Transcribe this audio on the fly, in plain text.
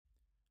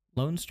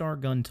Lone Star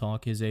Gun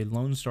Talk is a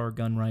Lone Star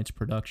Gun Rights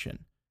production.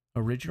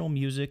 Original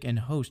music and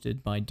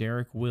hosted by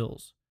Derek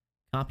Wills.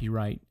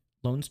 Copyright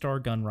Lone Star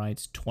Gun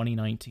Rights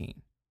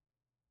 2019.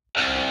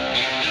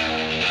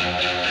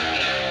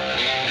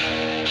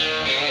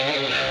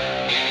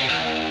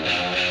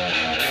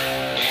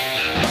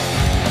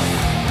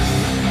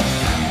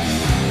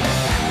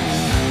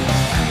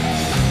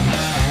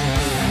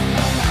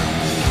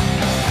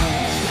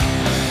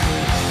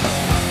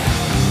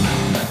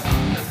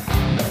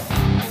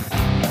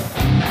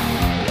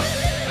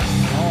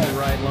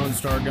 Lone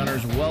Star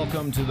Gunners,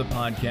 welcome to the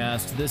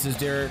podcast. This is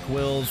Derek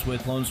Wills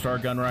with Lone Star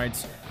Gun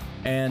Rights,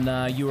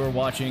 and you are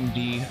watching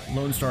the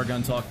Lone Star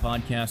Gun Talk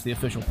podcast, the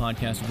official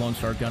podcast of Lone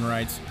Star Gun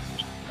Rights.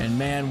 And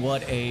man,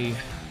 what a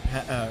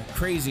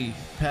crazy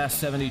past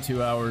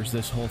 72 hours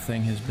this whole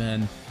thing has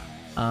been.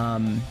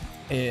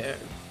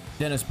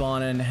 Dennis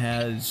Bonnen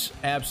has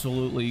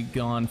absolutely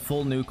gone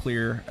full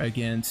nuclear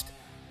against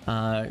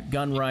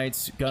gun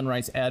rights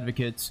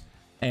advocates,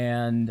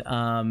 and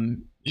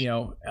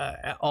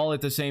all at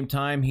the same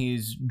time,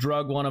 he's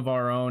drug one of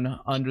our own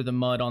under the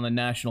mud on the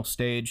national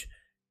stage,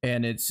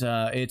 and it's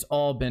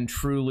all been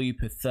truly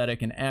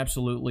pathetic and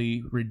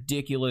absolutely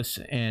ridiculous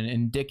and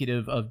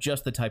indicative of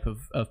just the type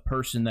of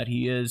person that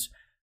he is.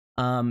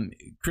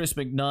 Chris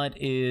McNutt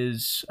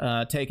is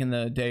taking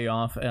the day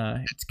off.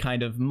 It's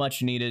kind of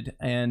much needed,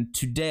 and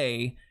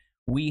today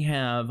we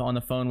have on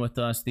the phone with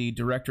us the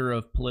Director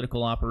of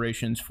Political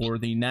Operations for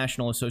the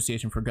National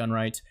Association for Gun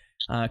Rights,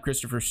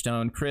 Christopher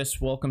Stone.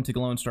 Chris, welcome to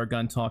Lone Star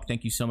Gun Talk.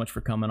 Thank you so much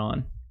for coming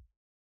on.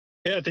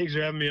 Yeah, thanks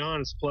for having me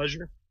on. It's a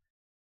pleasure.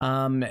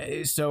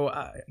 So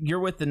you're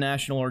with the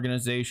national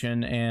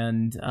organization,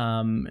 and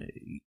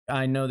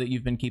I know that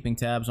you've been keeping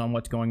tabs on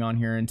what's going on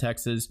here in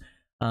Texas.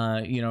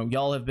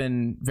 Y'all have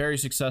been very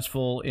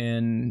successful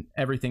in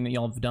everything that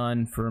y'all have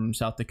done, from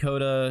South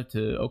Dakota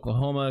to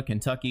Oklahoma,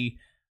 Kentucky.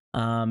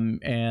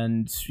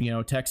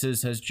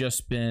 Texas has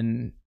just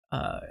been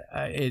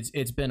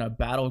it's been a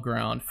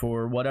battleground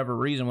for whatever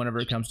reason whenever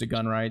it comes to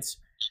gun rights,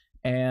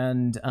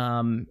 and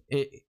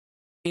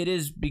it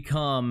has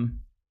become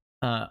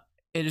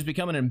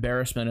an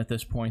embarrassment at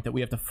this point that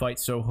we have to fight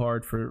so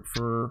hard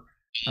for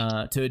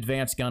to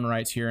advance gun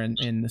rights here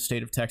in the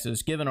state of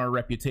Texas, given our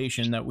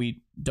reputation that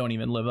we don't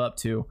even live up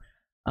to.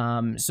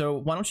 So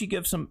why don't you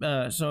give some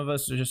of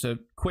us just a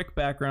quick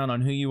background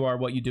on who you are,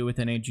 what you do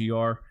within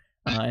AGR,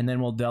 and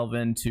then we'll delve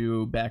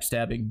into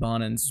backstabbing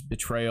Bonnen's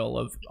betrayal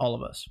of all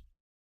of us.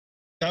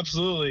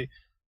 Absolutely.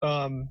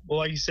 Well,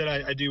 like you said,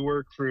 I do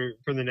work for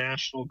the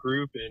national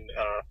group, and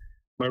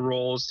my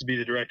role is to be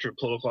the Director of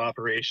Political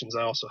Operations.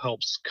 I also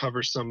help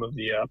cover some of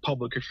the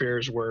public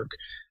affairs work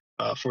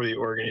for the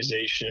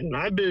organization. And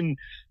I've been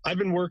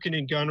working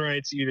in gun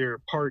rights either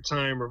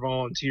part-time or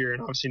volunteer,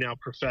 and obviously now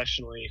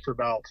professionally, for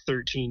about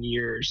 13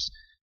 years.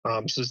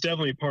 So it's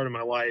definitely part of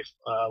my life.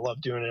 I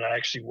love doing it. I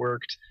actually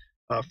worked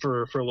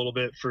for a little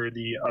bit for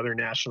the other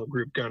national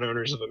group, Gun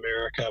Owners of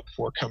America,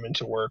 before coming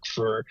to work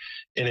for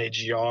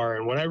NAGR.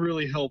 And what I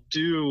really help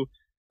do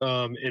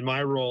in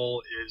my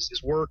role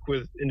is work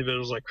with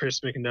individuals like Chris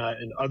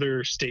McNutt and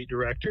other state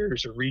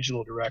directors or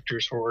regional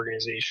directors for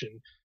organization,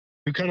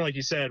 who, kind of like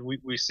you said,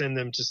 we send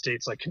them to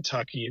states like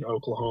Kentucky and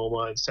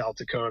Oklahoma and South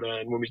Dakota.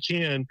 And when we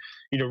can,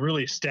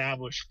 really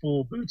establish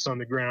full boots on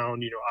the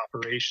ground,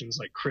 operations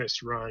like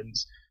Chris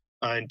runs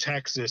in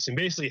Texas, and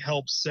basically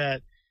help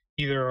set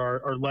either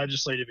our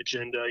legislative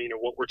agenda,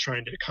 what we're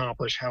trying to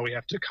accomplish, how we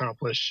have to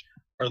accomplish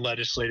our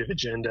legislative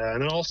agenda.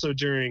 And then also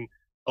during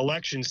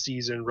election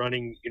season,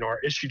 running, our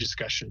issue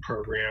discussion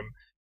program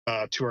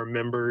to our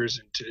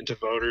members and to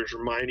voters,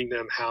 reminding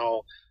them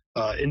how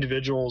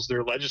individuals,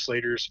 their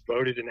legislators,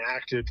 voted and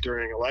acted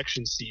during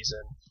election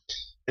season.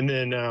 And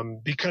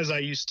then because I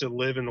used to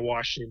live in the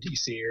Washington,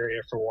 D.C. area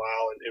for a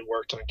while and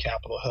worked on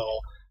Capitol Hill,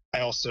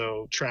 I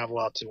also travel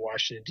out to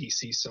Washington,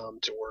 D.C. some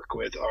to work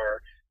with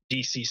our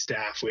DC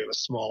staff. We have a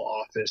small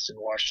office in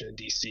Washington,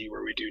 DC,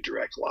 where we do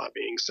direct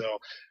lobbying. So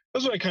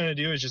that's what I kind of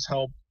do, is just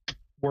help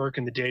work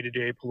in the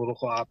day-to-day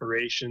political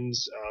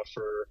operations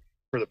for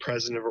the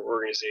president of our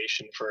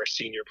organization, for our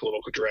senior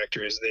political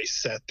director, as they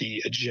set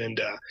the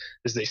agenda,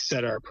 as they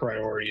set our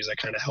priorities. I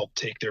kind of help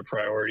take their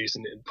priorities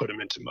and put them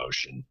into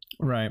motion.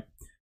 Right.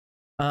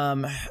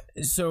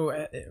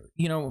 So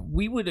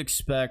we would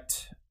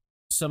expect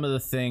some of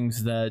the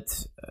things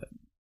that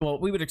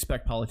we would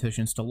expect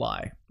politicians to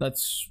lie.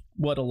 That's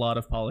what a lot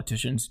of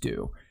politicians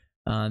do.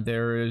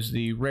 There is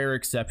the rare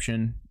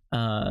exception,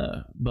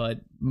 but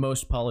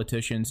most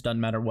politicians,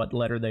 doesn't matter what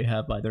letter they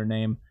have by their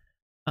name,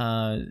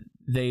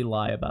 they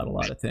lie about a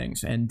lot of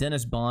things. And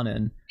Dennis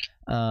Bonnen,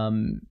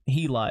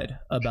 he lied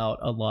about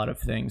a lot of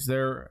things.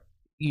 After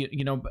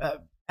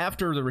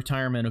the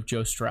retirement of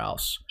Joe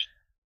Straus,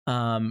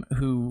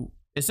 who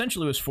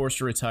essentially was forced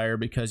to retire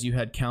because you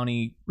had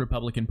county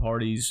Republican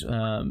parties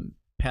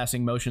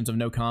passing motions of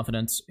no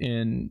confidence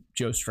in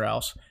Joe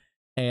Straus,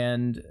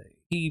 and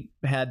he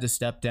had to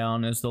step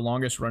down as the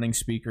longest running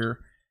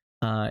speaker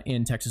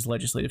in Texas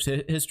legislative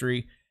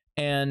history.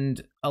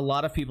 And a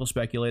lot of people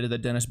speculated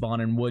that Dennis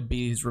Bonnen would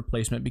be his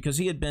replacement because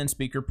he had been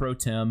Speaker Pro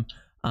Tem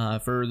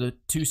for the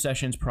 2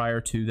 sessions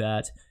prior to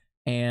that.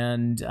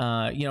 And,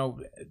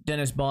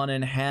 Dennis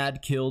Bonnen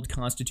had killed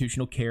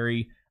constitutional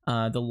carry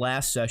the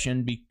last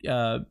session,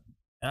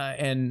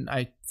 and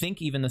I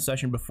think even the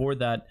session before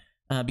that,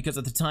 because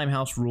at the time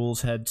House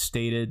rules had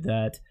stated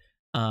that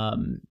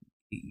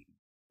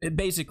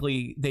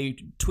basically they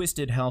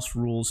twisted House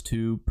rules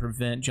to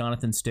prevent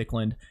Jonathan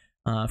Stickland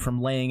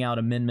from laying out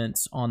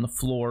amendments on the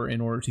floor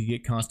in order to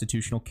get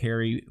constitutional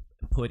carry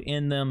put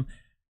in them.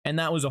 And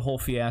that was a whole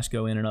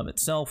fiasco in and of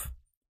itself.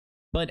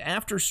 But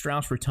after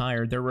Strauss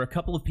retired, there were a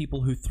couple of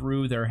people who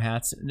threw their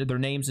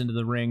names into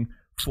the ring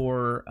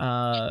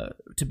to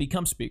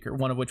become Speaker,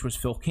 one of which was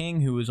Phil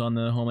King, who was on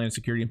the Homeland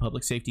Security and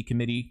Public Safety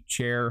Committee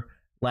chair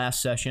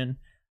last session.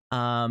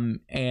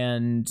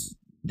 And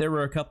there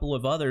were a couple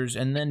of others.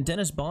 And then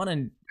Dennis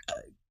Bonnen,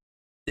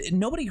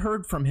 nobody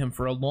heard from him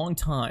for a long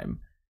time.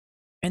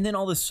 And then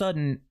all of a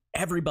sudden,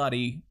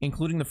 everybody,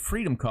 including the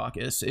Freedom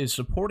Caucus, is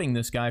supporting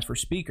this guy for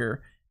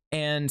Speaker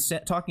and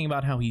talking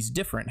about how he's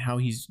different, how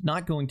he's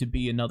not going to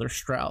be another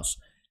Strauss.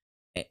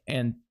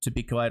 And to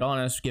be quite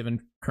honest,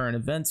 given current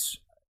events,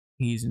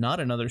 he's not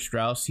another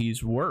Strauss,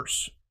 he's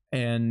worse.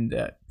 And,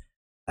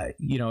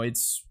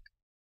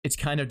 it's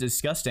kind of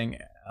disgusting.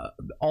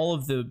 All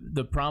of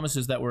the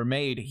promises that were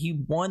made,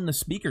 he won the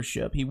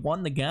speakership, he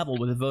won the gavel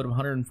with a vote of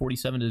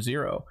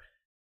 147-0.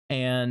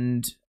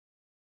 And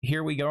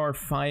here we are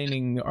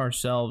finding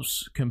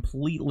ourselves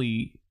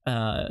completely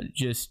not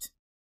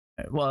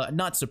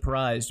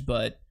surprised,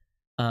 but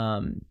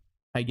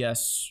I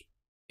guess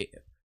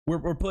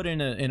we're put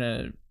in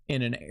an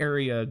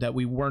area that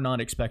we were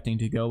not expecting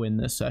to go in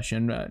this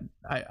session.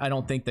 I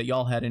don't think that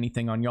y'all had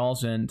anything on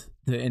y'all's end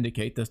to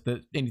indicate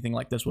that anything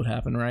like this would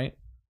happen, right?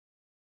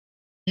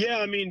 Yeah,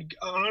 I mean,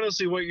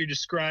 honestly, what you're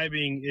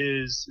describing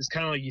is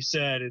kind of like you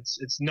said.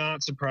 It's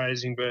not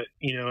surprising, but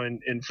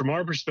and from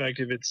our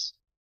perspective,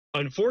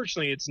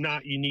 unfortunately, it's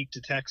not unique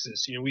to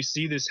Texas. We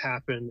see this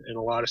happen in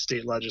a lot of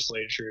state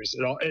legislatures.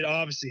 It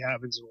obviously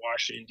happens in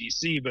Washington,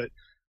 D.C., but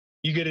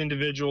you get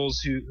individuals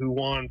who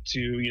want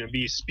to,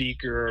 be a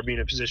speaker or be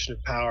in a position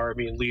of power,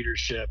 be in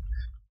leadership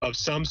of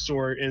some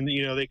sort, and,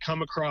 they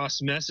come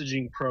across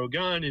messaging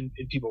pro-gun and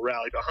people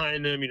rally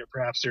behind them.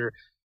 Perhaps they're a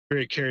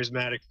very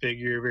charismatic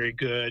figure, very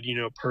good,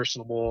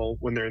 personable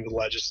when they're in the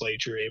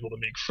legislature, able to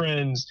make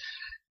friends.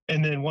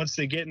 And then once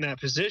they get in that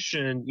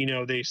position,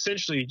 they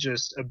essentially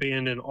just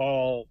abandon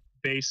all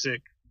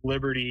basic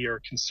liberty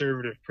or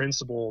conservative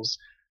principles.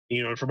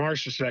 And from our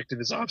perspective,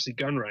 it's obviously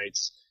gun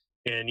rights.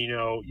 And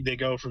they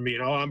go from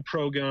being, I'm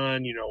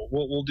pro-gun,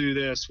 we'll do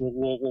this,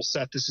 we'll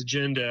set this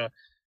agenda,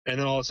 and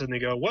then all of a sudden they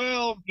go,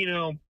 well,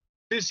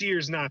 this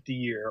year's not the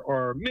year,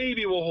 or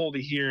maybe we'll hold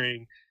a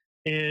hearing.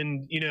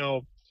 And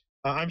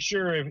I'm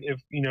sure if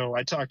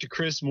I talked to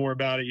Chris more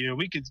about it,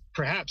 we could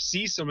perhaps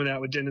see some of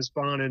that with Dennis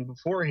Bonnen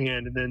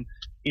beforehand. And then,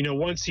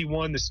 once he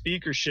won the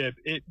speakership,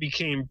 it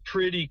became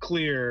pretty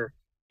clear,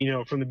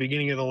 from the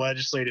beginning of the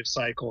legislative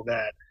cycle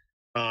that,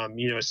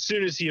 as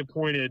soon as he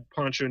appointed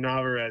Pancho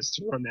Narvaez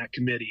to run that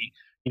committee,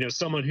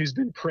 someone who's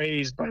been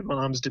praised by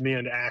Moms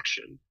Demand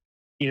Action,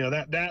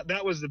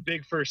 that was the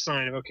big first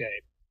sign of,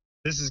 okay,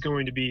 this is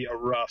going to be a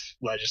rough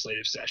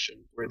legislative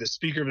session where the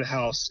Speaker of the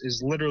House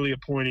is literally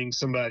appointing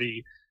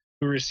somebody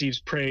who receives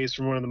praise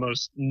from one of the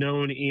most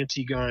known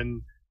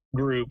anti-gun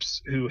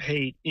groups who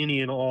hate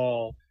any and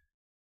all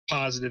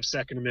positive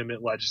Second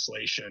Amendment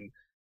legislation.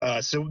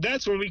 So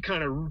that's when we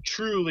kind of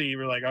truly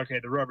were like,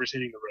 okay, the rubber's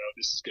hitting the road.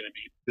 This is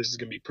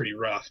going to be pretty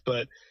rough.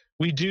 But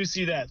we do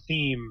see that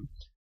theme,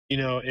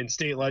 in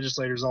state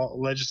legislatures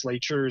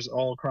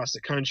all across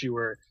the country,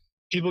 where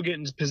people get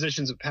into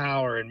positions of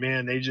power, and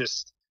man, they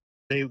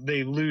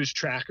lose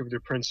track of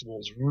their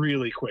principles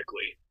really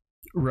quickly.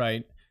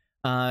 Right.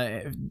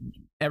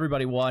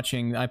 Everybody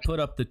watching, I put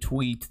up the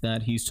tweet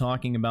that he's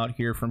talking about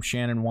here from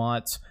Shannon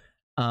Watts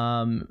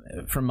from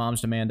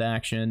Moms Demand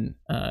Action,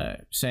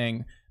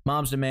 saying,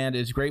 Moms Demand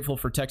is grateful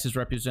for Texas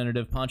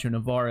Representative Pancho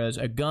Narvaez,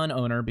 a gun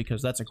owner,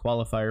 because that's a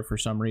qualifier for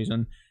some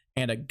reason,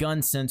 and a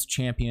gun sense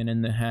champion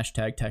in the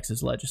hashtag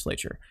Texas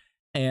legislature.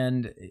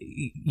 And,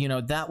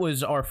 that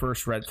was our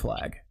first red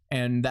flag.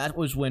 And that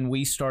was when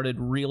we started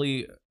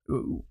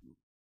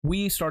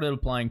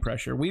applying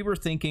pressure. We were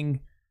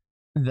thinking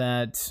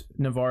that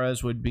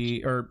Narvaez would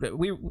be, or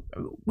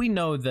we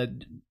know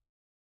that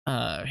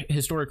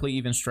historically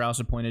even Strauss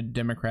appointed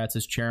Democrats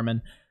as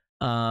chairman,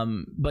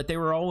 but they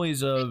were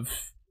always of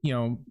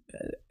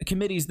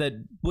committees that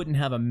wouldn't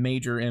have a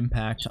major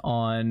impact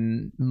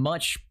on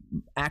much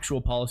actual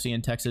policy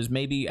in Texas,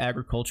 maybe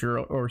agriculture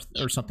or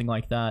something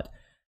like that.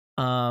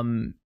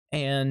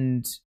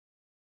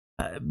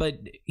 But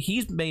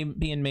he's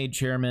being made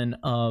chairman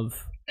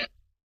of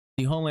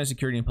the Homeland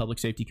Security and Public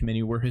Safety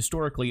Committee, where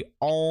historically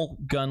all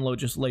gun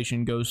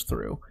legislation goes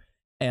through.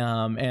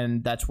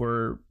 And that's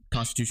where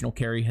constitutional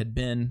carry had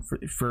been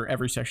for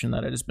every session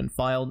that it has been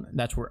filed.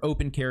 That's where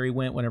open carry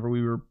went whenever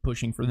we were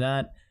pushing for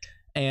that.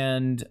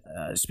 And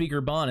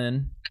Speaker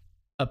Bonnen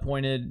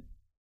appointed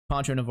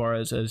Pancho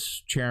Narvaez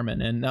as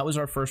chairman, and that was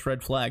our first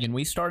red flag. And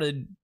we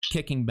started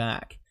kicking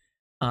back.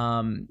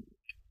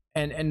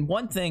 and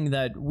one thing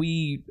that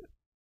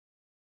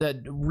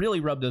really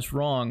rubbed us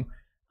wrong,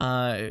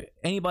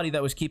 anybody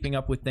that was keeping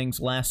up with things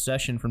last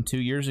session from 2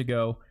 years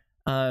ago,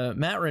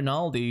 Matt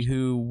Rinaldi,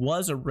 who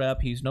was a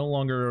rep, he's no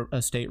longer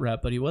a state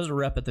rep, but he was a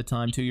rep at the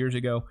time 2 years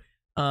ago.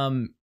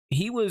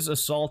 He was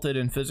assaulted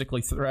and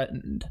physically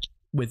threatened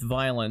with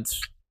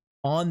violence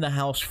on the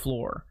House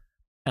floor.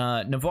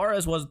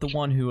 Navarez wasn't the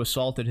one who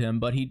assaulted him,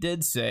 but he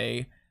did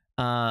say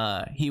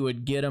he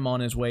would get him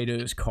on his way to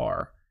his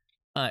car.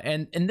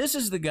 And this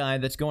is the guy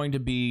that's going to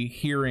be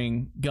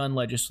hearing gun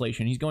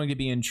legislation. He's going to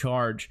be in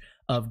charge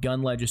of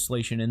gun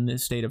legislation in the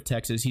state of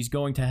Texas. He's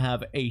going to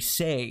have a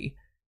say,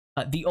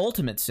 the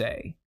ultimate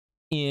say,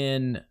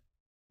 in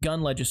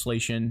gun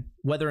legislation,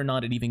 whether or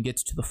not it even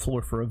gets to the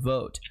floor for a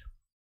vote.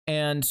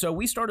 And so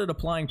we started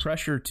applying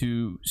pressure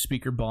to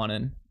Speaker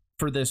Bonin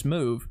for this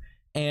move,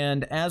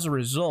 and as a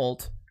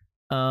result,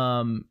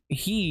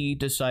 he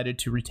decided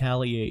to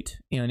retaliate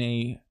in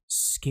a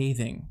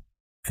scathing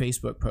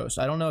Facebook post.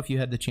 I don't know if you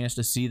had the chance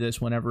to see this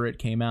whenever it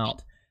came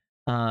out,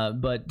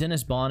 but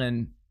Dennis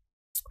Bonin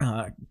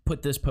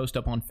put this post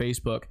up on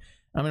Facebook.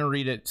 I'm going to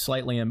read it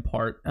slightly in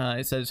part.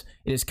 It says,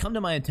 "It has come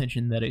to my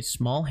attention that a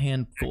small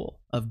handful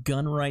of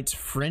gun rights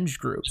fringe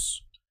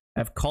groups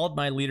have called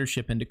my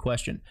leadership into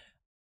question.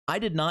 I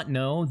did not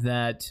know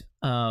that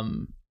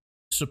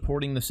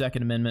supporting the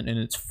Second Amendment in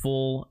its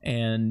full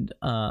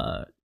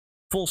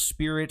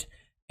spirit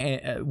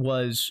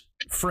was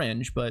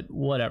fringe, but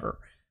whatever."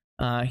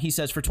 He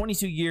says, "For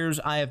 22 years,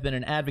 I have been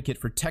an advocate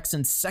for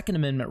Texans' Second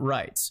Amendment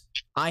rights.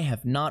 I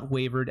have not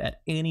wavered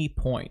at any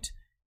point."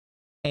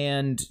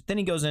 And then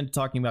he goes into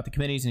talking about the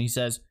committees, and he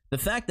says, "The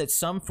fact that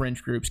some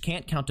fringe groups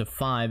can't count to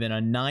 5 in a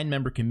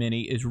 9-member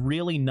committee is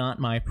really not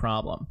my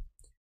problem.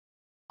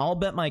 I'll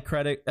bet my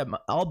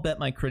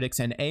critics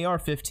and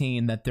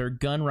AR-15 that their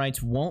gun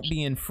rights won't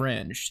be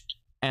infringed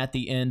at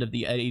the end of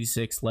the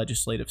 86th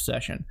legislative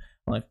session."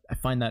 Well, I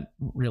find that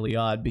really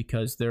odd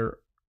because they're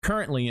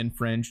currently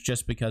infringed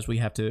just because we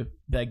have to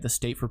beg the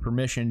state for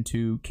permission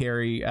to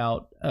carry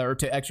out or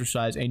to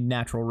exercise a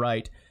natural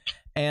right.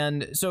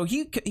 And so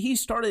he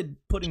started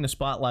putting the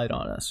spotlight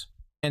on us,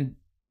 and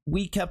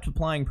we kept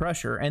applying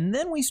pressure, and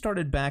then we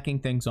started backing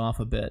things off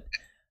a bit.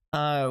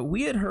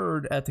 We had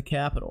heard at the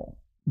Capitol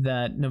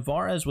that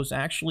Navarez was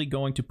actually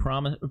going to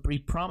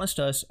promised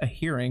us a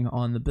hearing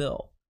on the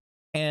bill.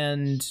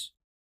 And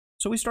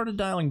so we started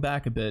dialing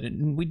back a bit,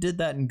 and we did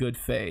that in good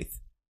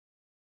faith.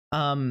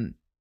 I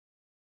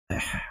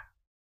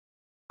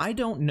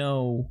don't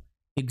know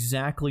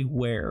exactly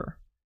where,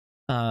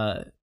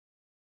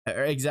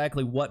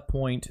 exactly what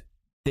point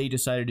they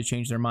decided to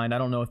change their mind. I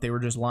don't know if they were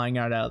just lying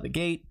out of the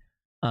gate.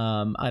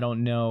 I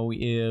don't know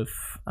if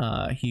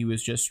he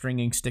was just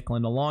stringing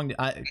Stickland along.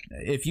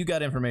 If you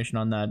got information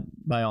on that,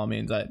 by all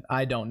means,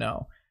 I don't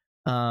know.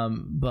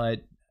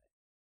 But,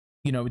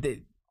 you know,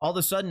 all of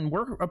a sudden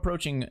we're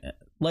approaching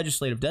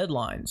legislative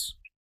deadlines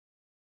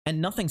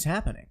and nothing's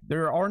happening.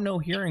 There are no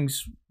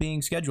hearings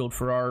being scheduled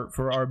for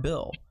our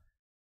bill.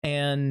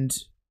 And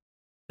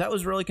that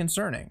was really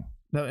concerning.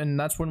 And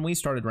that's when we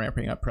started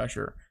ramping up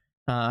pressure.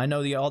 I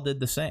know you all did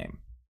the same.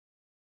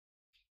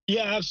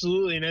 Yeah,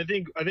 absolutely. And I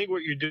think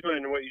what you're doing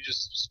and what you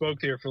just spoke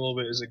there for a little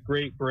bit is a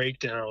great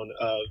breakdown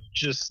of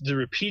just the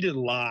repeated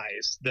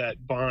lies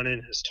that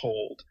Bonin has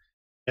told.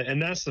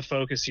 And that's the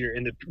focus here,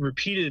 and the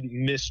repeated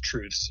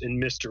mistruths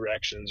and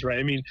misdirections, right?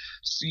 I mean,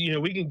 you know,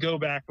 we can go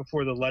back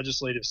before the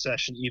legislative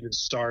session even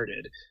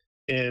started,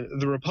 and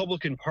the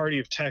Republican Party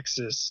of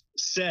Texas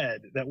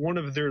said that one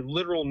of their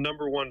literal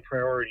number one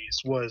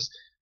priorities was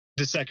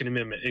the Second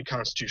Amendment and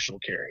constitutional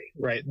carry,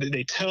 right?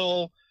 They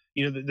tell,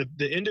 you know,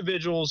 the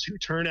individuals who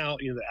turn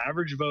out, you know, the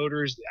average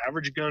voters, the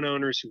average gun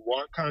owners who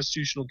want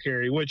constitutional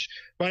carry, which,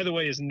 by the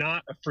way, is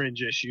not a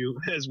fringe issue,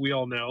 as we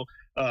all know.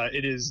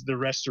 It is the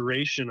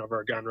restoration of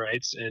our gun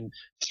rights, and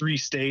 3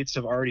 states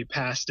have already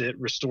passed it,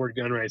 restored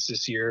gun rights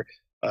this year.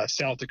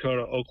 South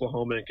Dakota,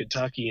 Oklahoma, and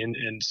Kentucky,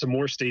 and some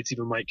more states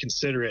even might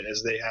consider it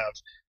as they have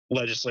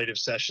legislative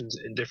sessions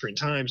in different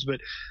times. But,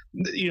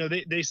 you know,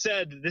 they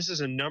said this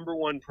is a number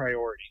one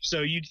priority.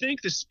 So you'd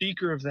think the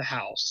Speaker of the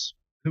House,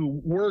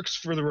 who works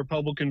for the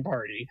Republican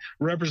Party,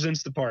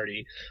 represents the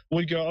party,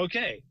 would go,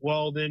 okay,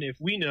 well, then if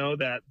we know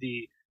that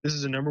this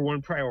is a number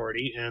one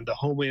priority and the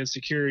Homeland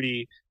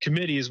Security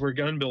Committee is where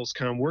gun bills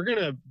come, we're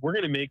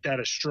gonna make that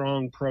a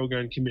strong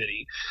pro-gun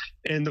committee.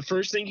 And the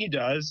first thing he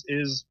does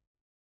is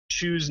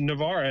choose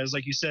Navarez,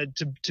 like you said,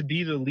 to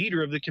be the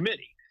leader of the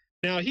committee.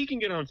 Now, he can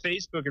get on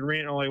Facebook and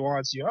rant all he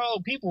wants.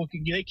 People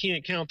they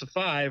can't count to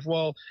 5.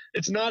 Well,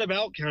 it's not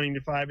about counting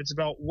to 5. It's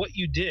about what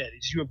you did.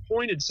 Is you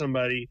appointed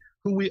somebody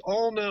who we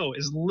all know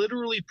is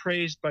literally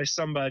praised by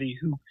somebody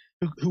who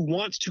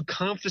wants to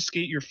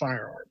confiscate your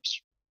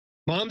firearms.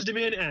 Moms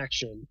Demand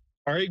Action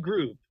are a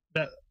group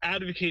that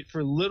advocate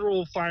for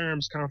literal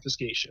firearms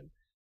confiscation.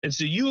 And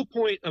so you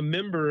appoint a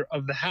member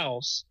of the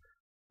House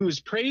who is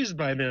praised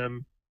by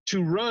them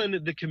to run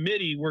the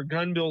committee where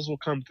gun bills will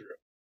come through.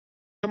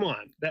 Come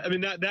on.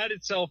 That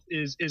itself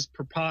is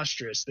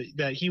preposterous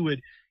that he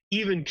would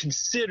even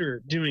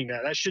consider doing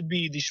that. That should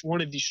be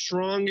one of the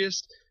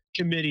strongest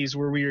committees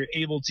where we are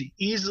able to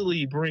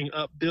easily bring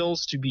up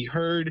bills to be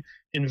heard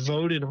and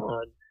voted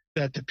on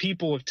that the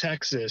people of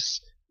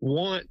Texas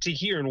want to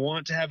hear and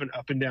want to have an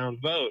up and down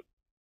vote.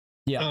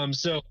 Yeah.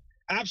 So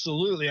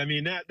absolutely. I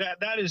mean,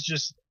 that is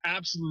just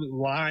absolute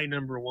lie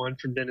number one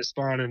from Dennis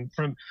Bond, and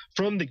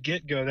from the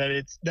get-go that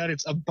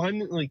it's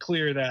abundantly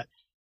clear that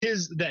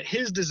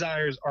his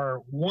desires are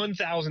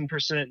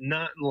 1,000%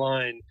 not in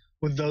line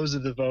with those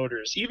of the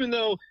voters. Even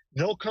though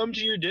they'll come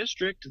to your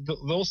district,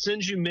 they'll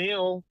send you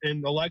mail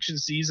in election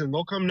season,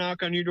 they'll come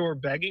knock on your door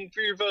begging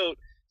for your vote,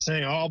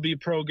 saying, I'll be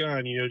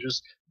pro-gun,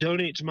 just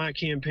donate to my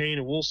campaign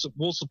and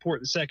we'll support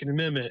the Second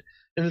Amendment.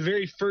 And the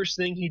very first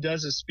thing he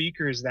does as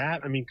speaker is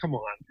that. I mean, come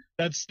on,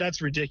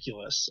 that's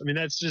ridiculous. I mean,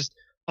 that's just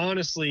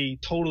honestly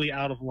totally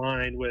out of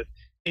line with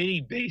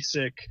any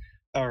basic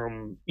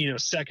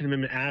Second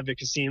Amendment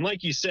advocacy. And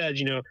like you said,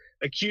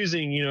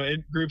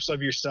 accusing groups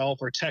of yourself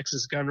or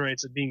Texas gun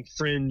rights of being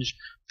fringe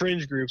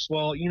groups.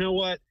 Well, you know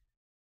what?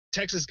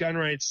 Texas Gun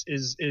Rights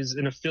is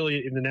an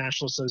affiliate in the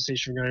National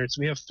Association of Gun Rights.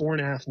 We have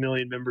 4.5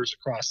 million members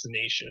across the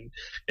nation,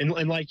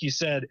 and like you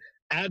said,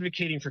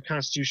 advocating for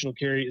constitutional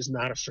carry is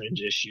not a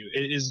fringe issue.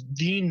 It is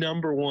the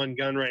number one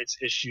gun rights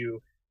issue,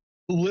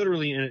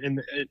 literally in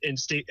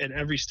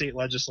every state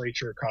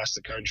legislature across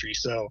the country.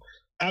 So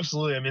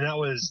absolutely, I mean, that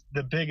was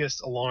the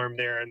biggest alarm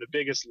there and the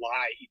biggest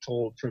lie he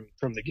told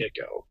from the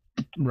get-go.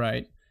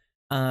 Right.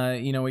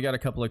 We got a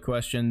couple of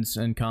questions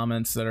and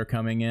comments that are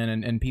coming in,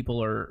 and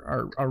people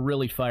are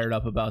really fired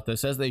up about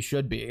this, as they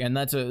should be, and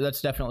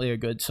that's definitely a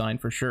good sign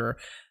for sure.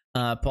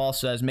 Paul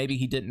says maybe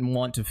he didn't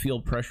want to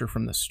feel pressure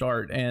from the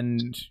start,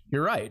 and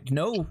you're right.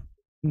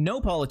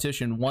 No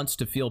politician wants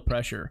to feel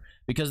pressure,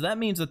 because that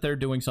means that they're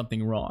doing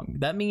something wrong.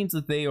 That means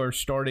that they are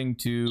starting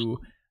to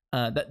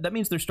that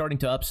means they're starting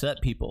to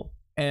upset people,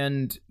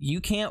 and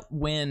you can't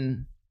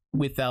win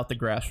without the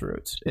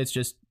grassroots. It's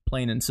just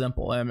plain and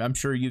simple. I'm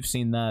sure you've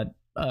seen that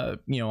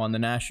on the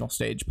national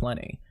stage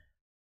plenty.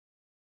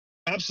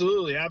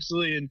 Absolutely.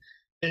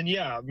 And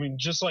yeah, I mean,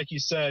 just like you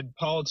said,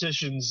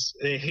 politicians,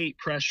 they hate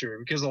pressure,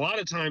 because a lot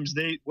of times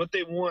what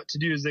they want to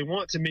do is they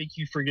want to make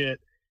you forget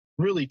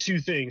really two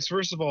things.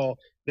 First of all,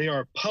 they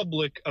are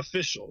public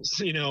officials.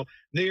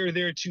 They are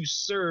there to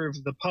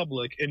serve the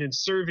public, and in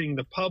serving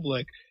the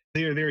public,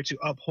 they are there to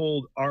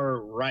uphold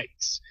our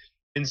rights.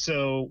 And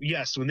so,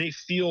 yes, when they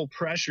feel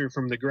pressure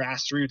from the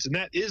grassroots, and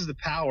that is the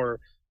power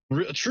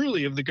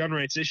truly of the gun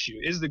rights issue,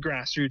 is the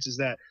grassroots, is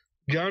that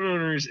gun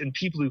owners and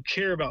people who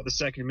care about the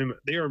Second Amendment,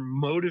 they are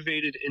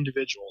motivated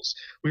individuals.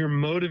 We are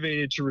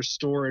motivated to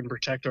restore and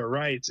protect our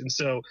rights. And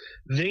so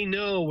they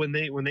know when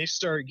they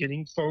start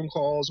getting phone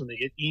calls, when they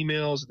get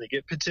emails, when they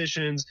get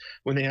petitions,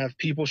 when they have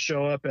people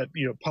show up at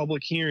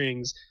public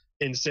hearings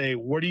and say,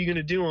 what are you going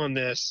to do on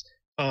this?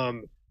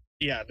 The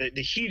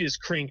heat is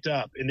cranked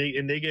up, and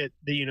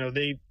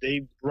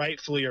they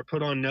rightfully are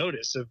put on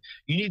notice of,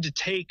 you need to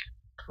take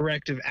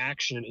corrective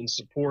action and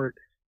support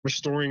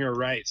restoring our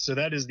rights. So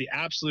that is the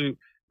absolute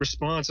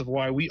response of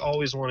why we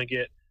always want to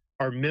get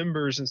our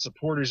members and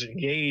supporters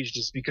engaged,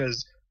 is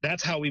because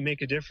that's how we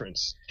make a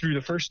difference through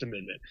the First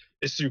Amendment,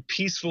 is through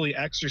peacefully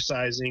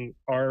exercising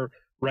our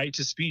right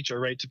to speech, our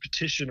right to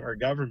petition our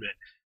government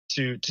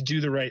to do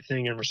the right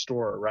thing and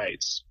restore our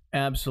rights.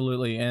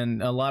 Absolutely.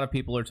 And a lot of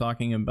people are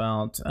talking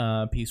about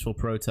peaceful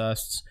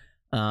protests.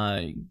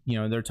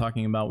 They're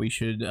talking about we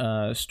should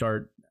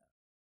start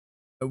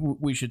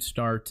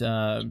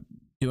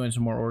doing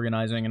some more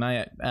organizing, and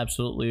I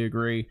absolutely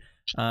agree.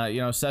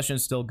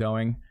 Session's still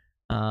going,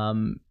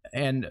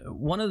 and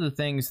one of the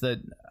things that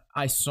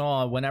I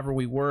saw whenever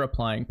we were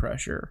applying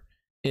pressure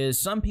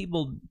is some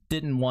people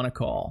didn't want to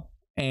call,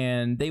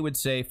 and they would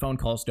say phone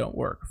calls don't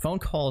work. Phone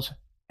calls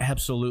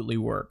absolutely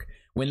work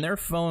when their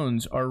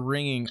phones are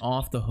ringing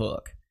off the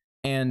hook.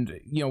 And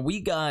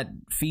we got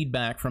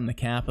feedback from the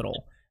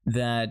Capitol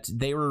that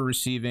they were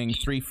receiving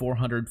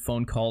 300-400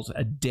 phone calls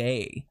a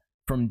day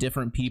from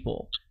different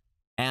people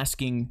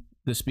asking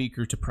the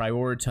speaker to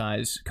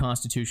prioritize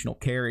constitutional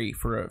carry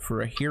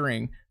for a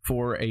hearing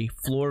for a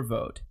floor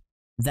vote.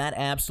 That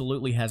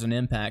absolutely has an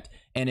impact.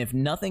 And if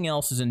nothing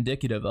else is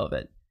indicative of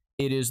it,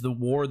 it is the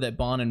war that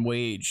Bonnen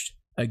waged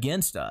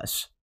against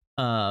us,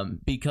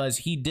 because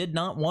he did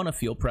not want to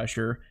feel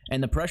pressure.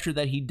 And the pressure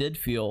that he did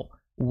feel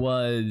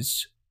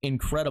was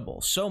incredible,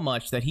 so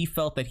much that he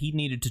felt that he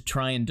needed to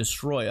try and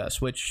destroy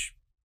us, which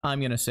I'm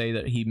going to say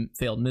that he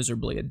failed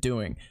miserably at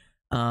doing.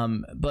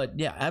 But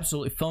yeah,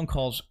 absolutely. Phone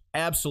calls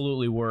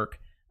absolutely work.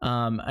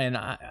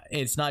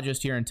 It's not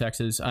just here in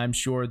Texas. I'm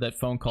sure that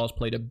phone calls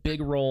played a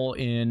big role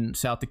in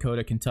South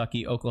Dakota,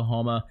 Kentucky,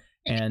 Oklahoma,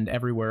 and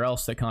everywhere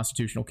else that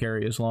constitutional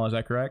carry is law. Is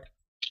that correct?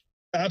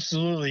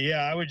 Absolutely.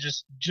 Yeah. I would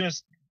just,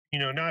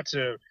 not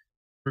to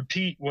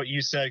repeat what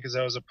you said, because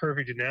that was a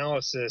perfect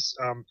analysis.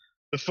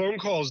 The phone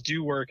calls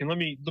do work. And let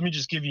me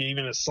just give you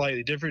even a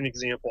slightly different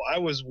example. I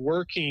was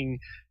working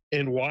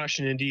in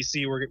Washington,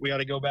 D.C. We got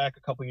to go back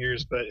a couple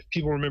years, but if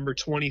people remember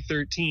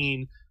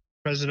 2013,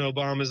 President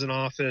Obama's in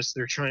office.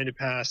 They're trying to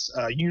pass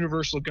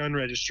universal gun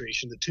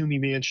registration, the Toomey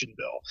Manchin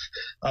bill.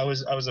 I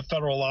was a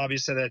federal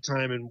lobbyist at that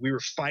time, and we were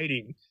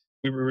fighting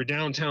we were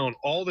downtown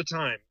all the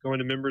time, going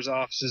to members'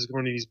 offices,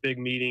 going to these big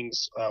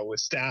meetings with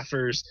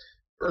staffers,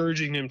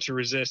 urging them to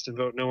resist and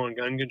vote no on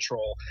gun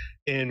control.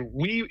 And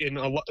we and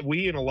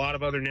a lot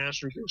of other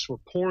national groups were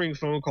pouring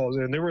phone calls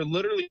in. There were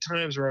literally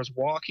times where I was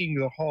walking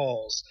the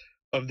halls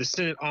of the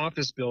Senate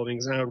office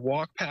buildings, and I would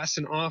walk past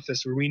an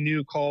office where we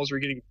knew calls were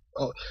getting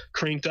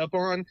cranked up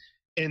on,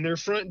 and their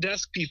front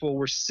desk people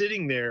were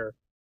sitting there.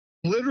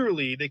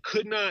 Literally, they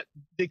couldn't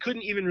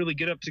even really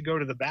get up to go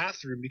to the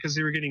bathroom because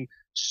they were getting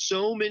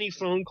so many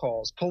phone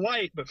calls,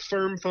 polite but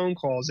firm phone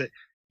calls, that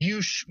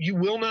you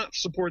will not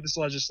support this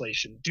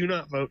legislation. Do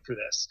not vote for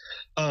this.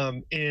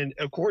 And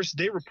of course,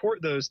 they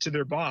report those to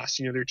their boss,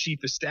 their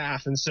chief of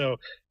staff. And so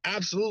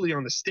absolutely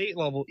on the state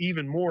level,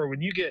 even more,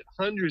 when you get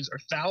hundreds or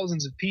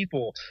thousands of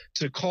people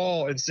to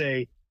call and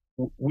say,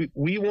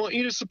 we want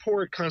you to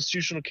support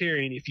constitutional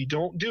carry, and if you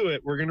don't do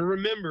it, we're going to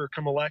remember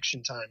come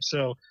election time.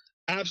 So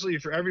absolutely,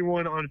 for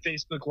everyone on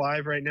Facebook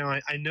Live right now,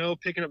 I know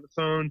picking up the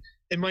phone,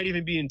 it might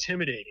even be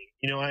intimidating.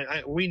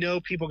 We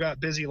know people got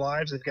busy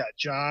lives. They've got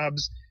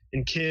jobs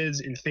and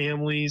kids and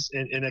families,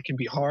 and that can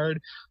be hard.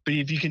 But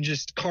if you can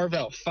just carve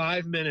out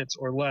 5 minutes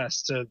or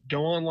less to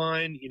go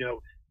online,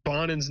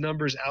 Bonin's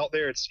number's out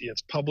there.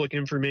 It's public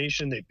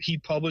information. He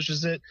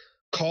publishes it.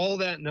 Call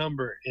that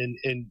number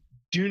and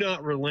do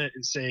not relent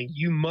in saying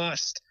you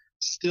must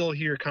still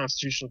hear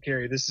constitutional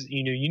carry. This is,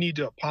 you need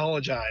to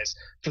apologize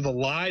for the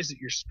lies that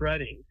you're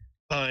spreading,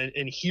 and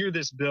hear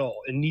this bill.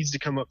 It needs to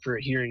come up for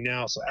a hearing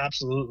now. So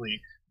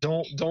absolutely,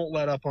 don't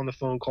let up on the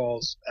phone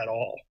calls at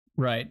all.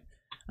 Right.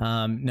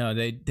 No,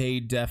 they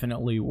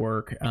definitely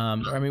work.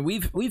 I mean,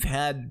 we've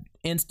had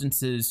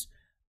instances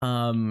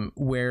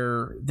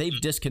where they've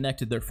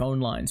disconnected their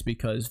phone lines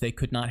because they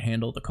could not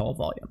handle the call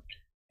volume,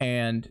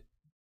 and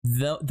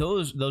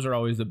those are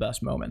always the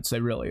best moments.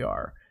 They really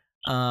are.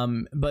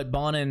 But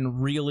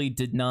Bonin really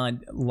did not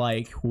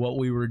like what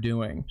we were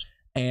doing,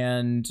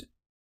 and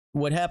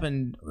what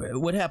happened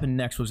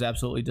next was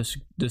absolutely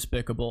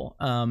despicable.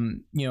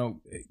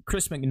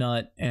 Chris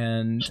McNutt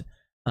and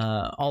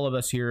all of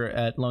us here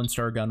at Lone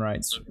Star Gun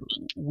Rights,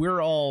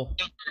 we're all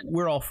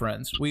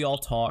friends. We all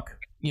talk.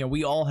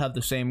 We all have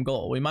the same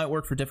goal. We might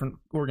work for different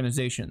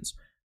organizations,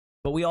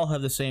 but we all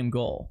have the same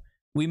goal.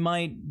 We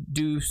might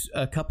do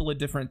a couple of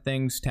different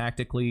things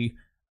tactically,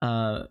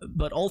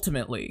 but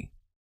ultimately,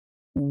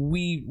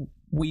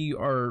 we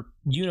are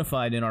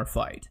unified in our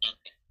fight.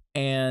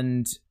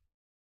 And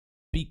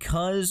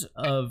because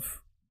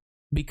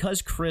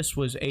Chris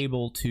was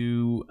able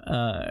to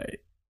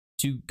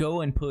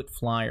go and put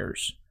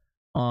flyers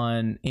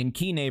in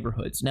key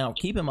neighborhoods. Now,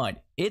 keep in mind,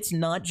 it's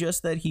not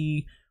just that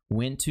he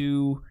went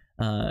to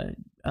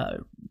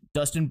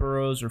Dustin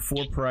Burrows or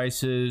Four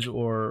Prices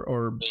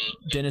or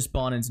Dennis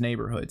Bonin's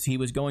neighborhoods. He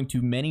was going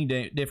to many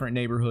different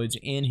neighborhoods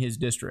in his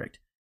district.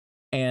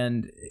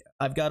 And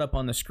I've got up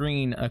on the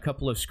screen a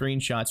couple of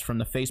screenshots from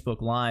the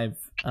Facebook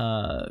Live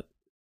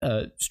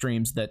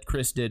streams that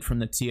Chris did from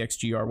the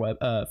TXGR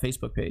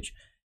Facebook page.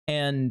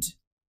 And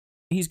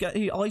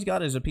all he's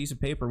got is a piece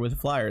of paper with a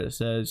flyer that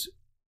says,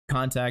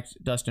 contact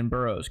Dustin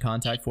Burrows,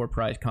 contact Four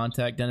Price,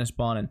 contact Dennis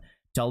Bonin,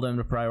 tell them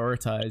to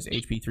prioritize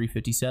HB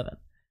 357.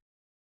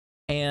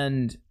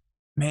 And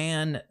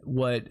man,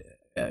 what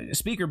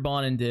Speaker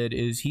Bonin did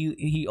is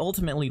he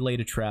ultimately laid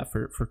a trap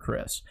for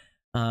Chris.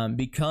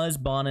 Because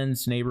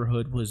Bonin's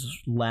neighborhood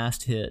was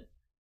last hit,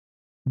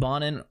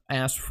 Bonin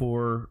asked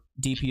for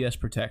DPS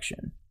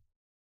protection.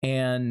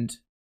 And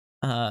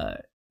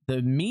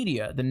the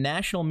media, the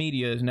national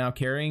media, is now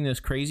carrying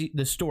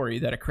this story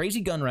that a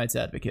crazy gun rights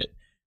advocate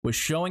was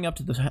showing up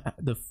to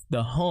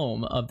the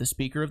home of the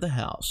Speaker of the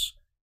House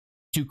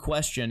to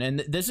question.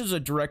 And this is a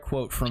direct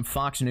quote from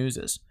Fox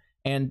News's.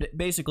 And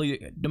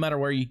basically, no matter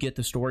where you get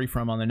the story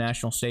from on the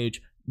national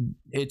stage,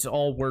 it's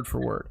all word for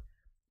word.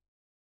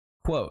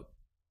 Quote,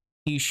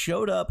 he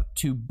showed up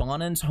to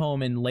Bonin's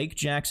home in Lake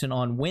Jackson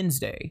on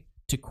Wednesday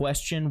to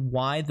question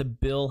why the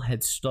bill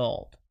had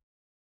stalled.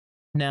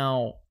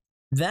 Now,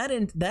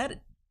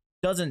 that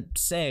doesn't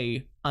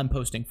say I'm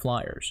posting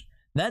flyers.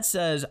 That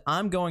says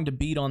I'm going to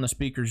beat on the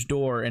speaker's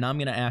door and I'm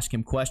going to ask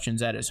him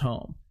questions at his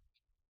home.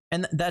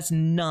 And that's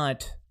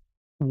not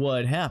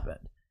what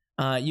happened.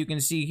 You can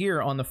see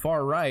here on the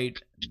far right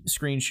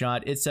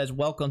screenshot, it says,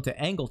 welcome to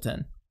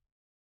Angleton.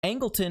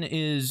 Angleton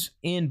is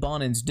in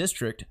Bonin's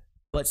district,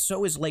 but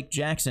so is Lake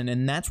Jackson,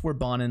 and that's where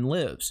Bonin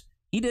lives.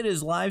 He did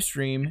his live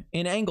stream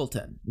in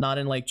Angleton, not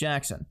in Lake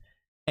Jackson.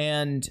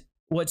 And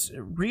what's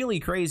really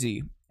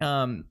crazy,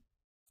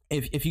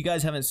 if you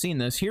guys haven't seen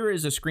this, here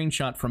is a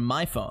screenshot from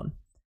my phone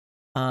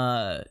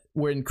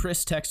when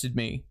Chris texted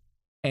me,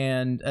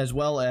 and as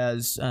well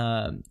as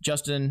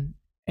Justin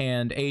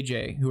and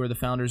AJ, who are the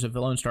founders of the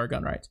Lone Star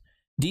Gun Rights.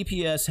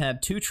 DPS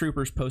had 2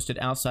 troopers posted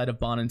outside of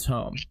Bonin's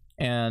home,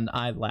 and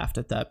I laughed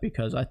at that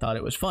because I thought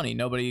it was funny.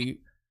 Nobody,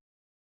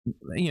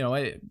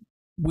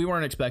 we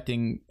weren't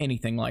expecting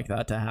anything like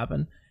that to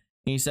happen.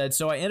 He said,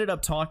 so I ended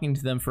up talking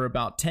to them for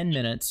about 10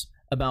 minutes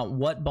about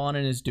what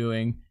Bonin is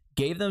doing,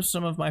 gave them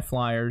some of my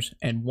flyers,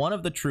 and one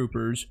of the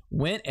troopers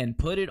went and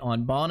put it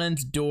on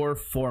Bonin's door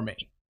for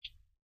me.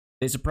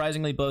 They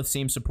surprisingly both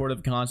seem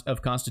supportive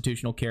of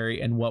constitutional carry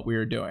and what we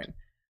are doing.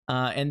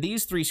 And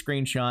these 3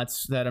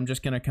 screenshots that I'm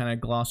just going to kind of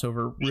gloss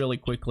over really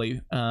quickly,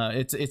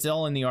 it's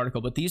all in the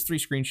article, but these 3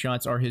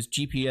 screenshots are his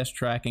GPS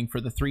tracking for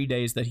the 3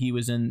 days that he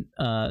was in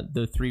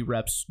the 3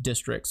 reps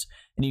districts.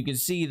 And you can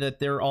see that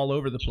they're all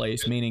over the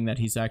place, meaning that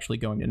he's actually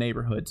going to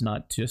neighborhoods,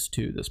 not just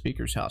to the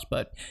speaker's house,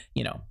 but,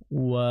 you know,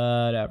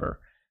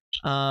 whatever.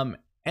 And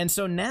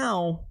so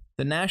now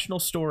the national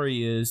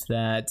story is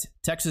that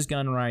Texas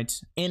Gun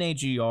Rights,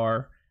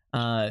 NAGR,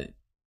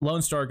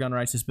 Lone Star Gun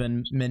Rights has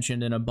been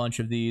mentioned in a bunch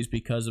of these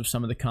because of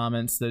some of the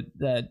comments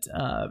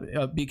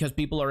because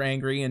people are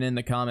angry, and in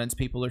the comments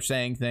people are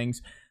saying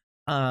things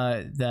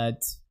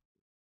that,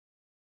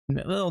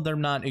 well, they're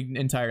not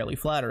entirely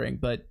flattering.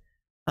 But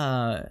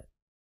now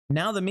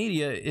the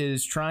media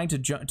is trying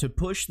to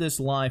push this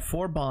lie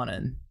for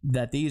Bonin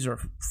that these are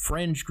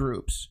fringe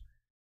groups.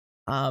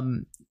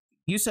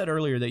 You said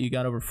earlier that you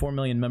got over 4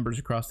 million members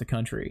across the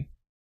country.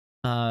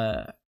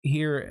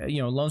 Here,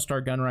 you know, Lone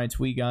Star Gun Rights,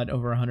 we got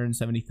over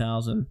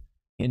 170,000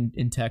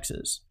 in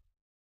Texas.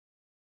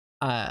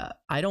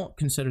 I don't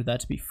consider that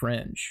to be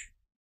fringe.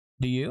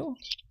 Do you?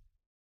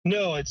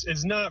 No,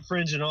 it's not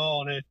fringe at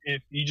all. And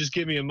if you just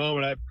give me a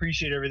moment, I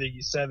appreciate everything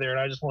you said there, and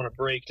I just want to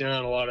break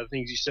down a lot of the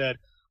things you said.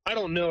 I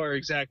don't know our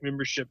exact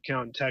membership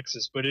count in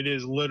Texas, but it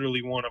is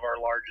literally one of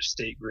our largest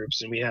state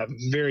groups, and we have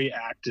very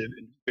active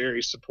and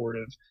very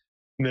supportive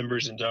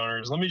members and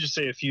donors. Let me just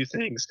say a few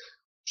things.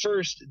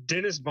 First,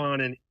 Dennis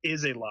Bonin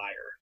is a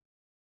liar,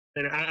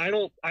 and I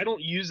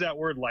don't use that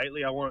word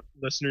lightly. I want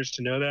listeners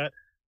to know that.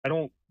 I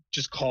don't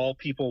just call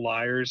people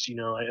liars. You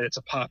know, it's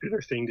a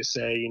popular thing to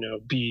say. You know,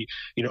 be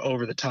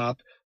over the top.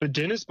 But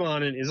Dennis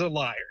Bonin is a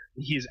liar.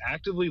 He is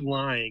actively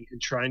lying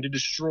and trying to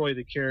destroy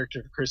the character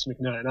of Chris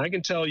McNutt. And I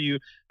can tell you,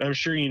 and I'm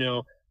sure you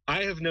know,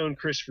 I have known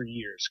Chris for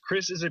years.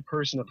 Chris is a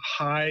person of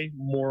high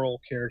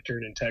moral character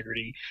and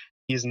integrity.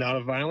 He is not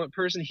a violent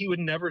person. He would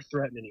never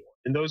threaten anyone.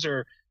 And those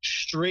are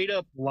straight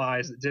up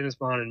lies that Dennis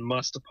Bonin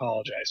must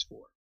apologize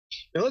for.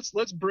 Now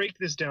let's break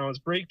this down. Let's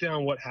break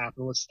down what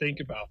happened. Let's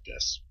think about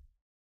this.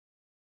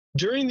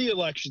 During the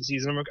election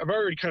season, I've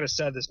already kind of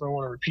said this, but I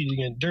want to repeat it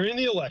again. During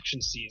the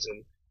election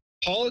season,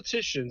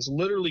 politicians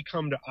literally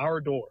come to our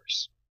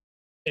doors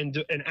and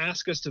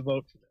ask us to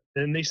vote for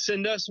them. And they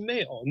send us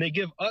mail, and they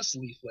give us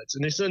leaflets,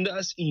 and they send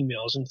us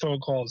emails and phone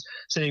calls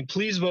saying,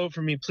 please vote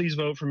for me, please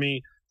vote for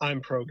me, I'm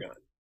pro-gun.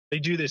 They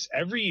do this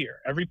every year.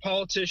 Every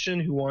politician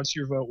who wants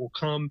your vote will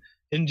come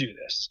and do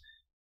this.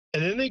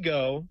 And then they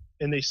go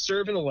and they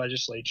serve in the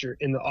legislature,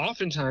 and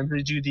oftentimes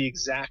they do the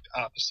exact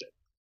opposite.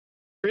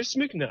 Chris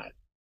McNutt,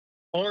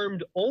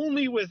 armed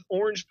only with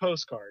orange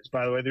postcards,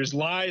 by the way, there's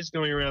lies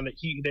going around that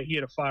he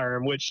had a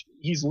firearm, which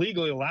he's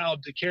legally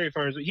allowed to carry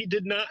firearms, but he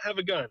did not have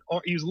a gun.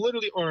 He was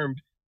literally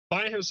armed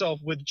by himself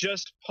with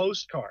just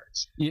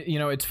postcards. You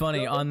know, it's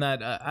funny on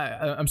that.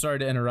 I'm sorry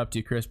to interrupt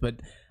you, Chris, but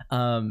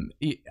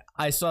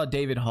I saw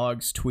David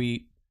Hogg's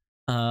tweet,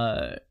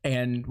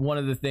 and one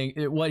of the things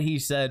what he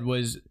said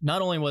was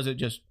not only was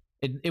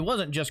it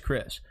wasn't just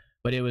Chris,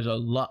 but it was a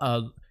lot.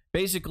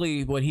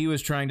 Basically, what he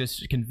was trying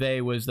to convey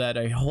was that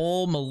a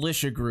whole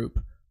militia group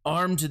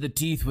armed to the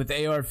teeth with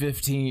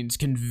AR-15s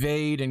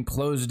conveyed and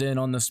closed in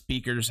on the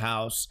speaker's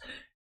house.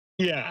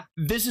 Yeah,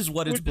 this is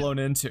what it's blown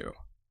into.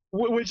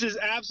 Which is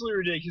absolutely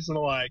ridiculous and a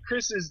lie.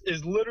 Chris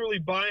is literally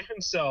by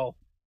himself,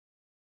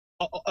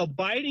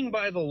 abiding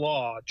by the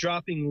law,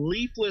 dropping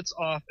leaflets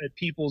off at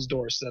people's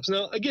doorsteps.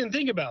 Now, again,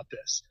 think about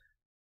this.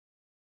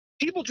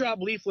 People drop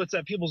leaflets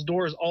at people's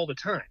doors all the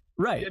time.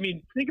 Right. I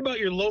mean, think about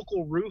your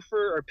local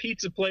roofer or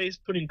pizza place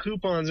putting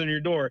coupons on your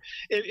door.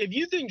 If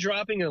you think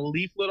dropping a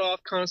leaflet off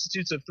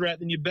constitutes a threat,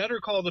 then you better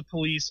call the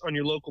police on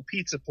your local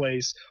pizza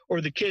place or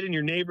the kid in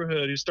your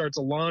neighborhood who starts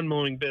a lawn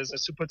mowing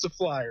business who puts a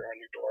flyer on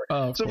your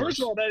door. So first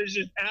of all, that is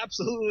just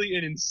absolutely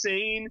an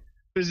insane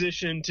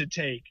position to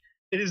take.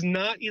 It is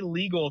not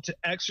illegal to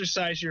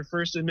exercise your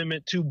First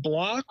Amendment to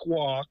block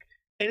walk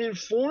and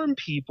inform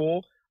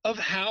people of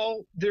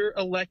how their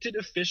elected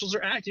officials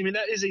are acting. I mean,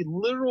 that is a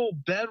literal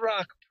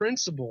bedrock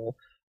principle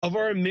of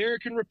our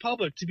American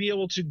Republic, to be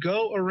able to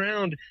go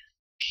around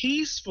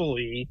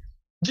peacefully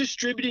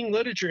distributing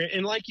literature.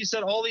 And like you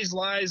said, all these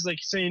lies, like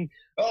saying,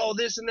 oh,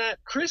 this and that.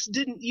 Chris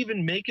didn't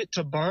even make it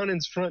to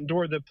Bonin's front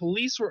door. The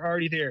police were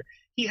already there.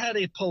 He had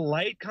a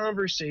polite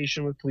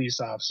conversation with police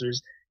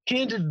officers,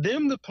 handed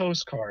them the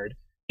postcard,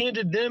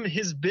 handed them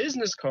his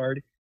business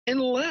card, and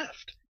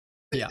left.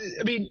 Yeah.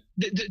 I mean,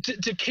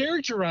 to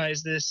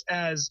characterize this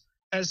as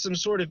some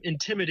sort of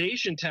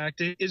intimidation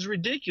tactic is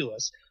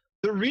ridiculous.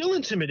 The real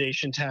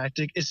intimidation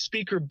tactic is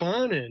Speaker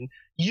Bonin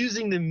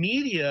using the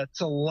media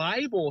to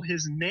libel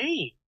his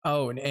name.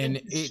 Oh,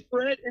 and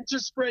to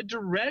spread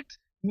direct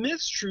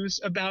mistruths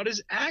about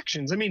his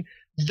actions. I mean,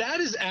 that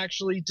is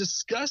actually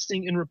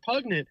disgusting and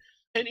repugnant.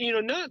 And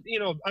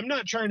I'm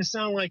not trying to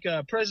sound like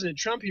President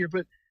Trump here,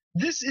 but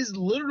this is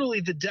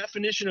literally the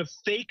definition of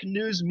fake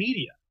news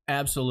media.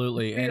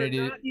 Absolutely.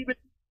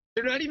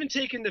 They're not even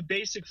taking the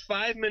basic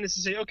 5 minutes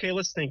to say, okay,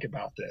 let's think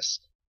about this.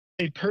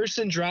 a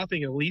person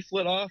dropping a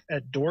leaflet off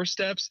at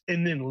doorsteps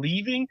and then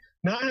leaving,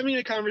 not having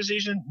a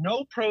conversation,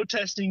 no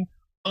protesting,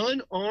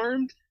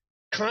 unarmed,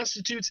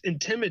 constitutes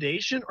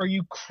intimidation? Are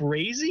you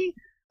crazy?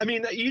 I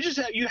mean,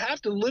 you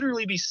have to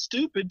literally be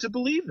stupid to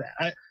believe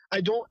that. I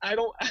don't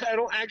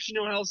actually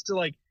know how else to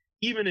like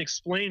even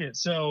explain it.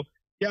 So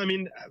yeah, I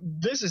mean,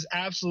 this is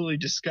absolutely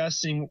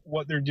disgusting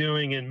what they're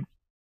doing. And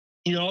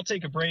I'll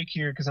take a break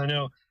here because I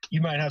know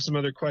you might have some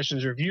other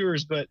questions or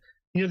viewers, but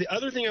the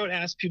other thing I would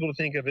ask people to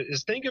think of it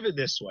is, think of it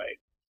this way: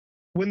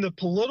 when the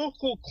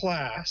political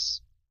class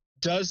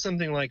does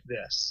something like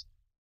this,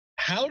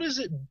 how does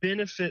it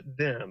benefit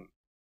them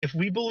if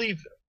we believe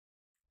them?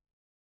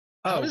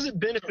 How does it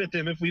benefit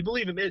them if we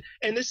believe them?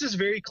 And this is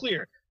very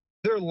clear.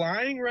 They're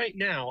lying right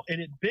now, and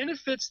it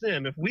benefits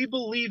them if we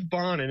believe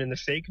Bonin and the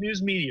fake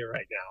news media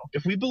right now.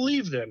 If we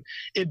believe them,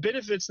 it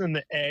benefits them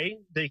that A,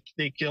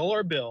 they kill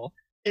our bill,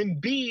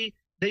 and B,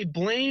 they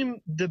blame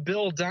the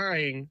bill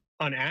dying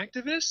on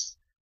activists.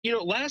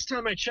 Last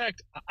time I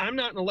checked, I'm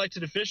not an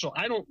elected official.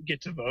 I don't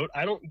get to vote.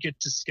 I don't get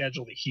to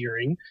schedule the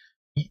hearing.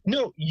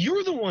 No,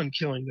 you're the one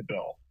killing the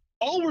bill.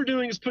 All we're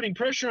doing is putting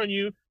pressure on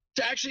you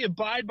to actually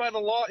abide by the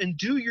law and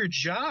do your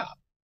job.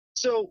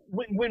 So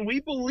when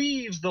we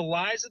believe the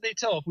lies that they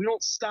tell, if we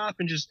don't stop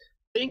and just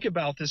think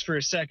about this for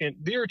a second,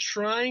 they're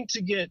trying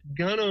to get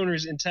gun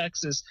owners in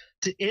Texas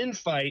to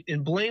infight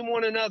and blame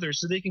one another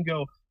so they can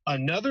go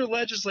another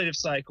legislative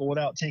cycle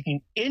without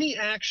taking any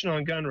action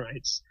on gun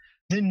rights.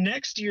 Then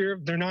next year,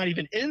 they're not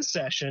even in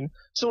session.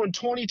 So in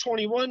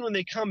 2021, when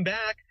they come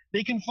back,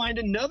 they can find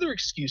another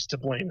excuse to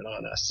blame it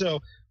on us. So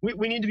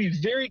we need to be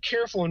very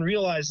careful and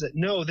realize that,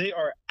 no, they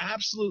are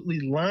absolutely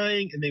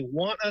lying, and they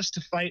want us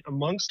to fight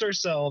amongst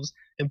ourselves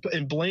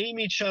and blame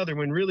each other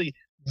when really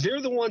they're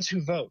the ones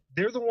who vote.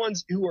 They're the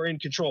ones who are in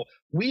control.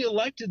 We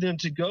elected them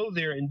to go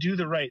there and do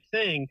the right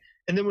thing.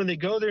 And then when they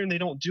go there and they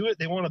don't do it,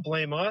 they want to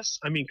blame us.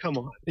 I mean, come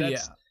on.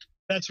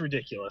 That's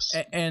ridiculous.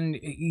 And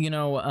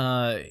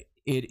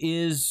it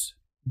is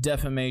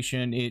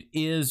defamation. It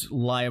is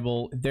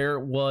libel. There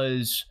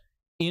was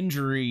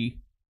injury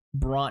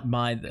brought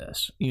by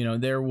this.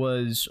 There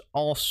was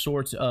all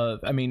sorts of,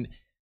 I mean,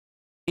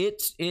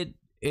 it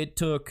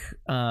took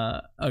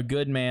a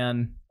good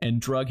man and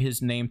drug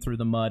his name through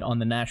the mud on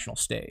the national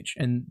stage,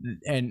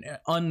 and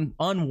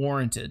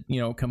unwarranted,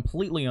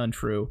 completely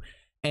untrue.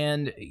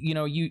 And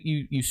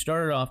you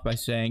started off by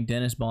saying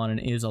Dennis Bonin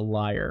is a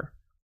liar,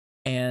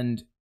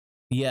 and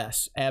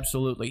yes,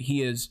 absolutely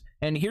he is.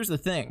 And here's the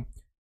thing: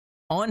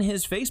 on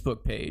his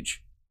Facebook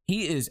page,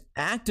 he is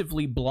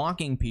actively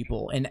blocking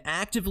people and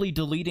actively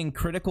deleting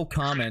critical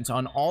comments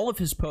on all of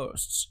his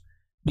posts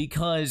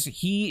because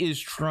he is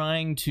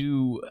trying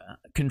to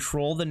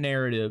control the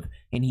narrative,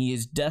 and he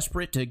is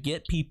desperate to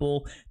get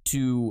people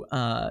to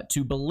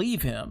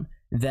believe him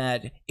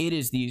that it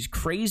is these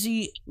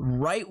crazy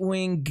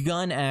right-wing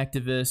gun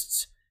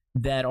activists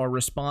that are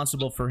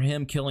responsible for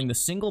him killing the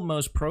single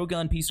most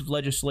pro-gun piece of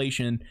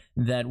legislation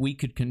that we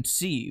could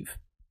conceive.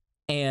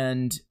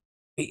 And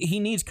he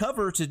needs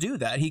cover to do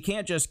that. He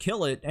can't just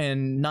kill it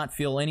and not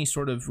feel any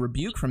sort of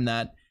rebuke from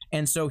that.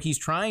 And so he's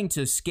trying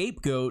to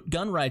scapegoat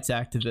gun rights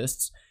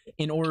activists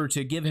in order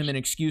to give him an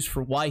excuse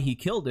for why he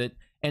killed it.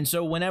 And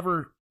so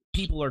whenever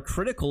people are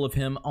critical of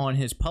him on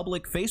his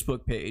public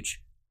Facebook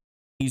page,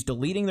 he's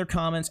deleting their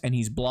comments and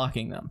he's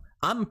blocking them.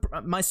 I'm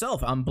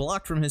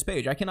blocked from his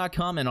page. I cannot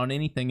comment on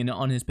anything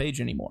on his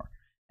page anymore.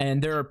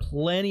 And there are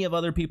plenty of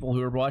other people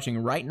who are watching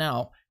right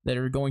now that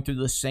are going through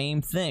the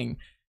same thing,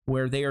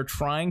 where they are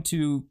trying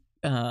to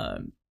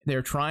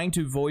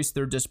voice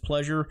their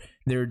displeasure,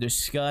 their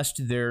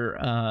disgust, their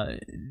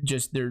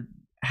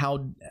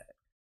how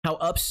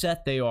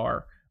upset they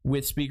are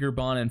with Speaker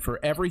Bonin for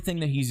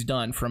everything that he's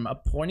done, from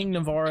appointing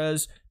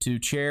Navarez to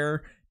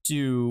chair,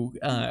 to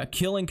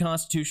killing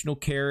constitutional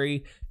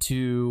carry,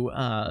 to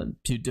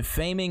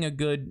defaming a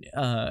good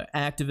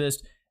activist.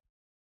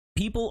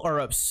 People are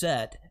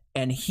upset,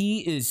 and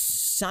he is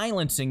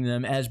silencing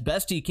them as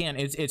best he can.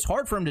 It's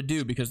hard for him to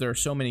do because there are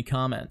so many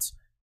comments.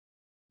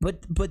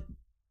 But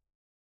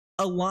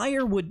a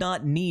liar would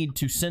not need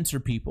to censor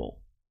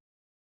people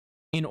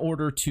in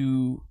order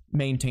to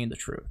maintain the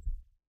truth.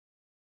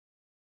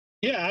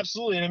 Yeah,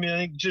 absolutely. And I mean,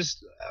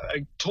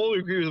 I totally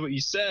agree with what you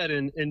said.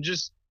 And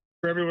just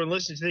for everyone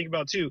listening to think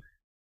about too,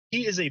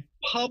 he is a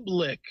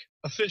public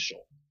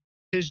official.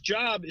 His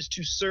job is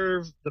to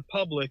serve the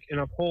public and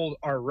uphold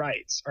our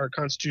rights, our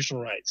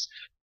constitutional rights.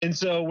 And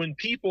so when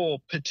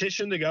people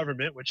petition the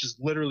government, which is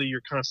literally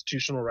your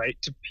constitutional right,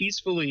 to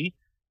peacefully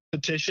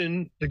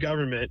petition the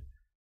government,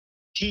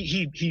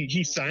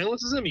 he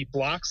silences them, he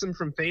blocks them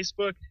from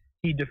Facebook,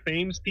 he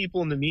defames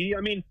people in the media.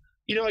 I mean,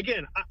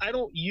 again, I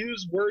don't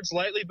use words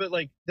lightly, but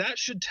like, that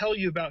should tell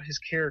you about his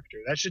character.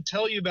 That should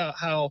tell you about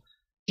how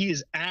he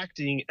is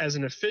acting as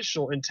an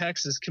official in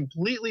Texas,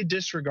 completely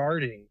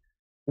disregarding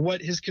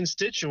what his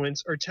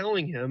constituents are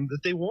telling him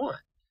that they want.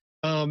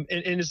 And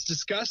it's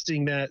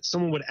disgusting that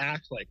someone would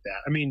act like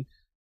that. I mean,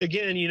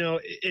 again,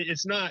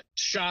 it's not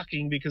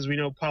shocking because we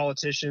know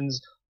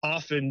politicians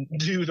often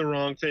do the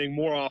wrong thing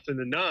more often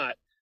than not,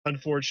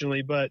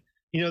 unfortunately. But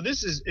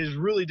this is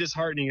really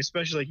disheartening,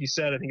 especially like you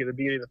said, I think at the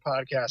beginning of the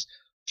podcast,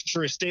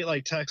 for a state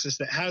like Texas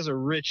that has a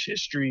rich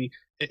history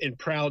and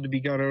proud to be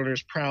gun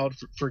owners, proud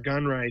for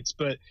gun rights.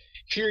 But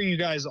here you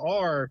guys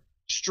are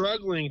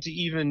struggling to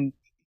even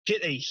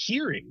get a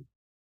hearing.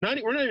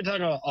 We're not even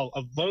talking about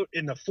a vote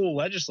in the full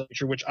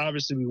legislature, which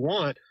obviously we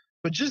want,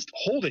 but just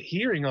hold a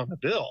hearing on the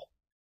bill.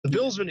 The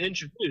bill's been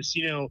introduced,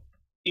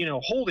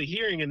 hold a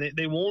hearing, and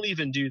they won't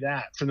even do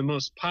that for the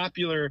most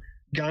popular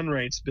gun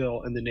rights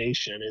bill in the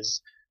nation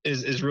is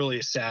really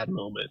a sad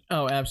moment.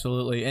 Oh,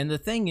 absolutely. And the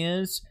thing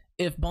is,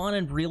 if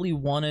Bonnen really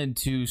wanted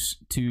to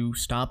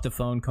stop the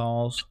phone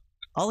calls,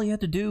 all he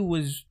had to do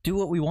was do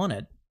what we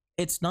wanted.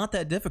 It's not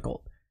that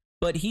difficult.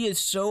 But he is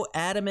so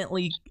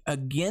adamantly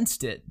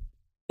against it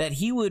that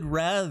he would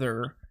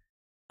rather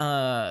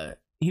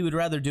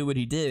do what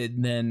he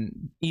did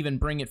than even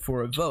bring it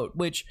for a vote,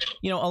 which,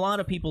 a lot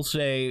of people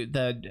say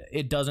that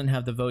it doesn't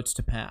have the votes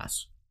to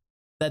pass.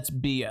 That's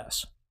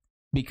BS.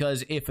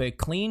 Because if a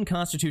clean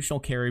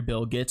constitutional carry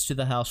bill gets to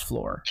the House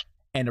floor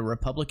and a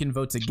Republican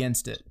votes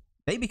against it,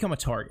 they become a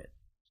target.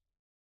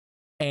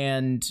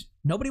 And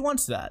nobody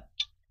wants that.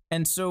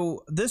 And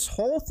so this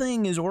whole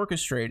thing is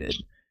orchestrated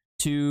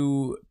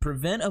to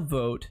prevent a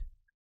vote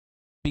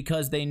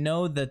because they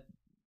know that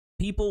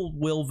people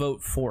will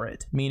vote for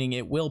it, meaning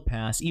it will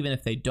pass even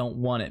if they don't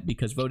want it,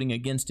 because voting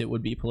against it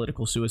would be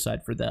political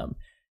suicide for them.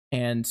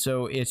 And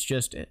so it's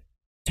just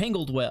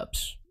tangled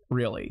webs,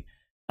 really.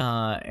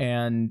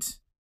 Marcus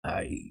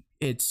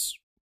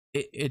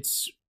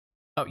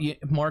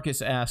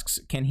asks,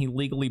 can he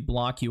legally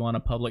block you on a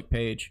public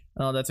page?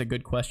 Oh, that's a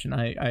good question.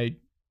 I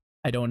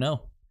don't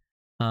know.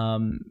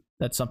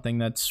 That's something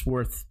that's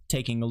worth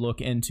taking a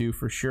look into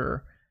for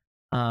sure.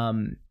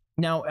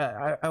 Now,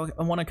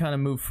 I want to kind of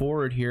move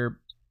forward here.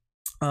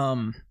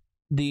 I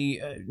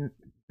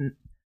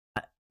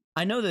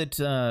know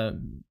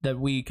that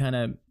we kind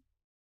of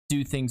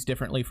do things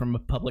differently from a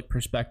public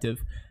perspective,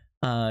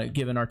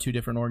 given our two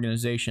different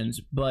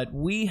organizations, but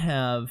we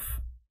have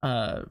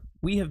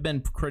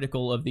been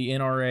critical of the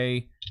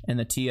NRA and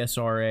the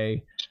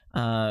TSRA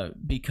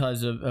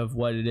because of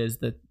what it is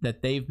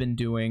that they've been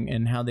doing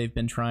and how they've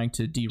been trying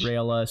to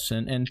derail us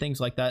and things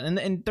like that.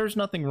 And there's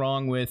nothing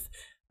wrong with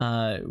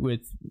a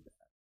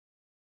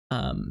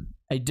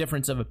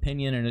difference of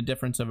opinion and a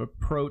difference of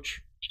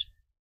approach.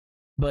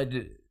 But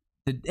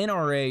the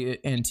NRA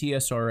and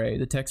TSRA,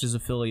 the Texas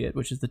affiliate,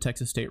 which is the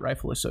Texas State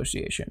Rifle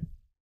Association,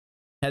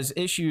 has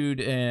issued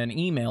an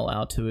email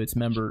out to its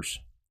members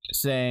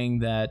saying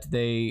that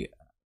they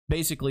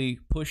basically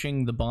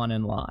pushing the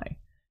Bonnen lie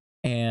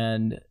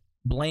and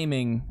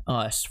blaming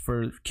us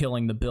for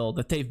killing the bill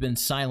that they've been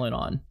silent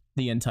on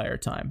the entire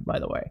time, by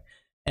the way.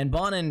 And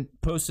Bonnen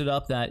posted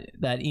up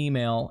that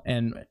email,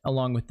 and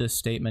along with this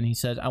statement, he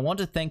says, "I want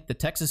to thank the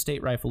Texas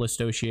State Rifle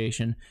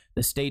Association,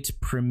 the state's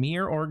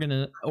premier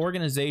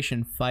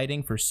organization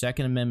fighting for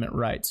Second Amendment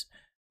rights."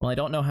 Well, I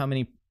don't know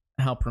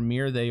how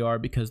premier they are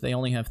because they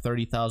only have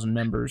 30,000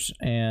 members,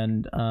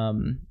 and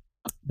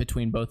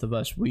between both of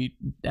us, we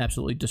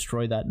absolutely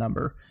destroy that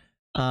number.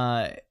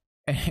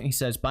 He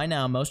says, "By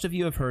now, most of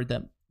you have heard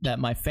that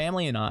my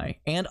family and I,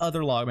 and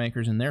other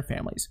lawmakers and their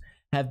families,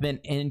 have been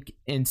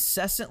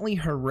incessantly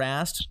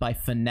harassed by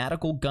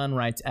fanatical gun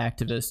rights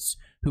activists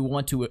who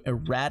want to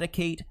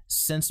eradicate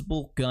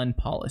sensible gun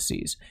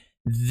policies."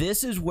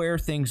 This is where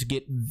things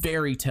get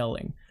very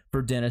telling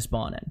for Dennis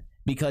Bonnen,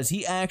 because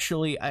he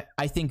actually,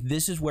 I think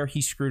this is where he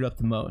screwed up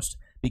the most,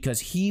 because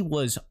he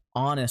was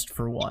honest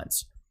for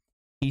once.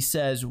 He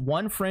says,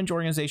 one fringe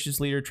organization's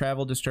leader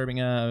traveled disturbing,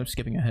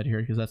 skipping ahead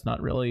here because that's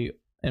not really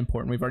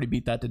important. We've already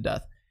beat that to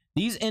death.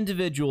 These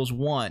individuals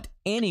want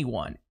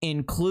anyone,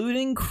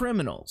 including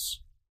criminals,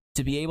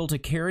 to be able to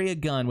carry a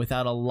gun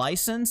without a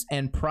license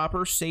and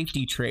proper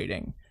safety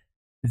training.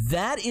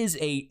 That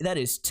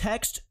is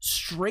text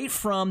straight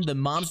from the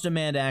Moms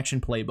Demand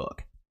Action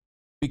playbook,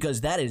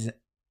 because that is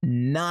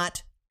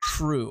not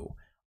true.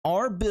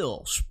 Our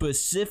bill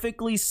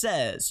specifically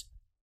says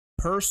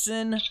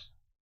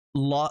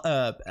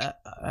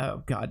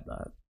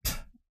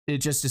it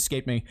just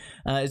escaped me.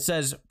 It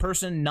says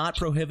person not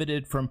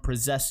prohibited from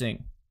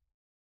possessing.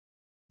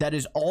 That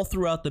is all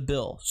throughout the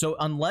bill. So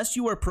unless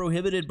you are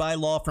prohibited by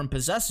law from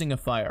possessing a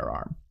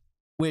firearm,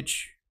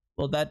 which,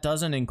 well, that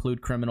doesn't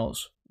include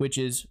criminals, which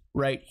is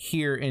right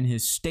here in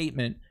his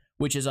statement,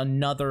 which is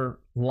another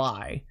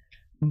lie.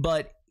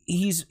 But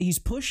he's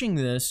pushing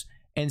this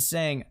and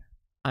saying,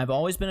 I've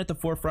always been at the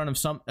forefront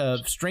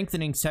of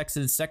strengthening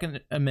Texas Second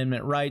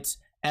Amendment rights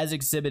as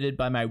exhibited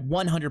by my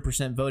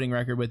 100% voting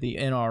record with the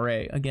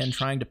NRA. Again,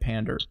 trying to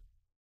pander.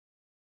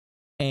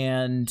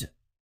 And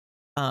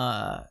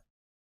the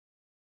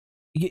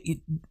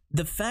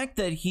fact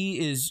that he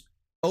is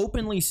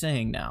openly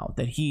saying now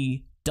that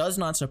he does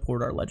not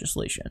support our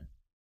legislation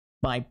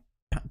by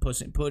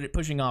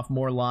pushing off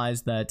more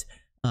lies that,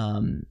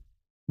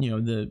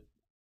 the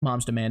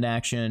Moms Demand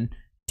Action,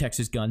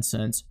 Texas Gun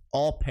Sense,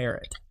 all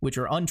parrot, which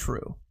are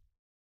untrue.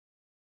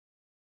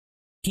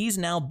 He's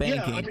now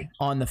banking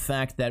on the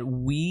fact that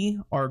we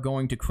are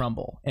going to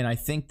crumble. And I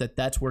think that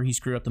that's where he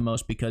screwed up the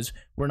most, because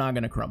we're not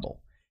going to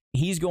crumble.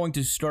 He's going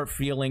to start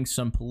feeling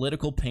some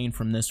political pain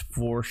from this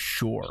for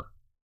sure.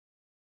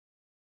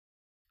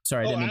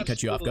 Sorry, I didn't mean to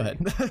cut you off. Go ahead.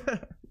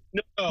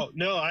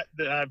 No,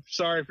 I'm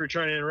sorry for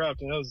trying to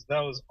interrupt. That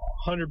was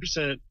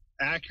 100%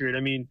 accurate.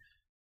 I mean,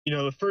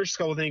 the first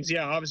couple of things,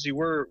 yeah, obviously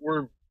we're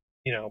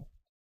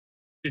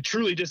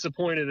truly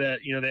disappointed that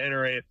the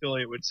NRA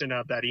affiliate would send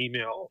out that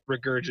email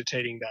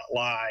regurgitating that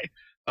lie,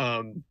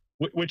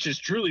 which is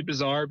truly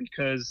bizarre,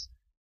 because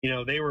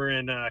they were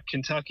in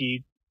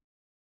Kentucky,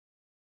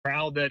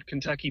 proud that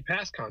Kentucky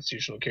passed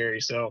constitutional carry.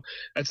 So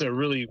that's a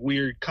really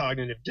weird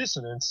cognitive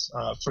dissonance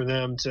for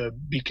them to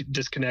be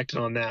disconnected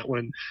on that,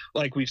 when,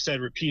 like we've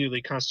said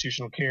repeatedly,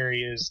 constitutional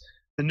carry is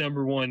the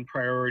 #1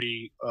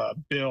 priority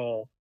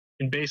bill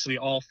in basically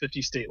all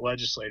 50 state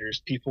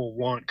legislators. People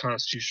want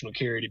constitutional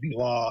carry to be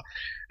law.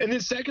 And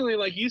then secondly,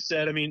 like you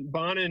said, I mean,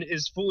 Bonnen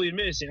is fully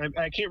admitting,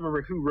 I can't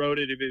remember who wrote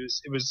it. If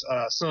it was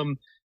some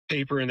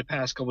paper in the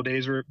past couple of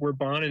days where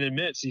Bonnen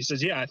admits, he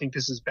says, yeah, I think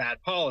this is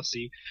bad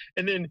policy.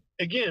 And then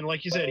again,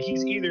 like you said,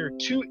 he's either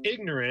too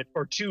ignorant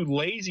or too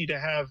lazy to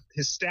have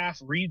his staff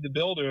read the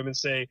bill to him and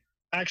say,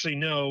 actually,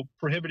 no,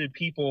 prohibited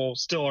people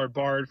still are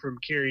barred from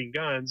carrying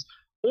guns,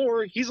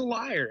 or he's a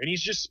liar and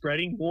he's just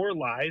spreading more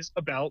lies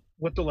about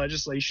what the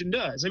legislation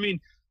does. I mean,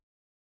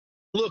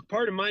 look,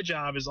 part of my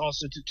job is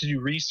also to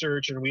do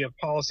research, and we have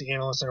policy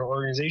analysts in our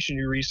organization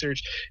do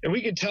research, and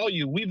we can tell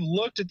you, we've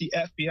looked at the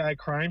FBI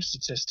crime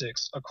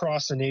statistics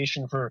across the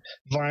nation for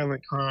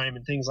violent crime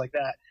and things like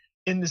that.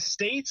 In the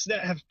states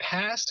that have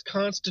passed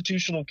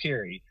constitutional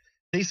carry,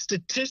 they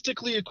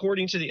statistically,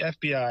 according to the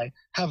FBI,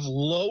 have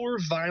lower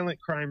violent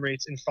crime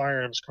rates in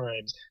firearms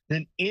crimes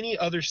than any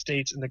other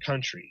states in the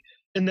country.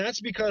 And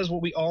that's because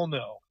what we all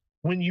know,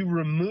 when you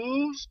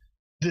remove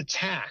the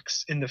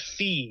tax and the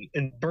fee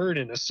and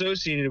burden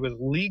associated with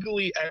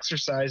legally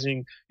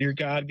exercising your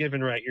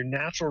God-given right, your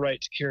natural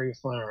right to carry a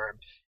firearm,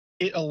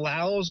 it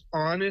allows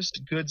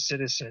honest, good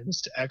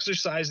citizens to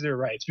exercise their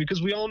rights.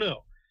 Because we all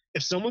know,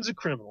 if someone's a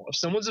criminal, if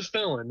someone's a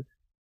felon,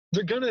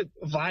 they're going to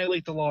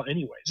violate the law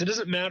anyways. It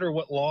doesn't matter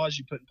what laws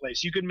you put in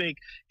place. You can make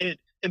it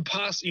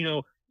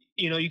impossible,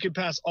 you could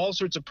pass all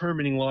sorts of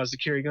permitting laws to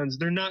carry guns.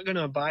 They're not going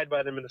to abide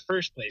by them in the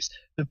first place.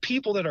 The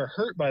people that are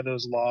hurt by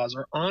those laws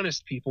are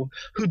honest people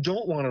who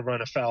don't want to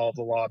run afoul of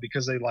the law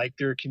because they like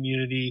their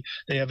community,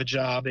 they have a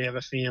job, they have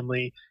a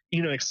family,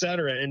 et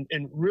cetera.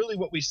 And really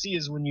what we see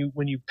is when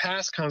you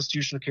pass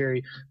constitutional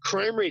carry,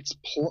 crime rates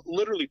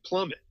literally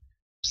plummet.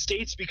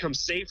 States become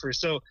safer.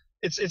 So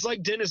it's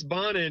like Dennis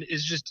Bonnen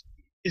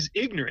is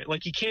ignorant.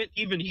 Like he can't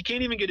even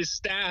get his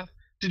staff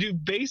to do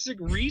basic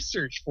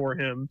research for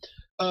him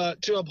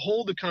to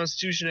uphold the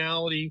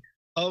constitutionality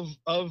of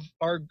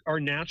our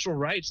natural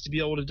rights to be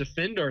able to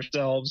defend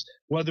ourselves,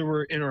 whether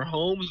we're in our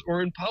homes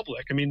or in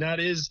public. I mean, that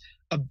is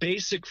a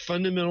basic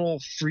fundamental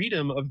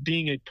freedom of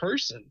being a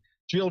person,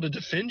 to be able to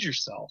defend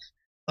yourself.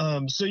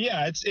 So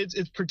yeah,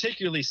 it's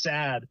particularly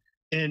sad.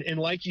 And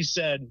like you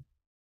said,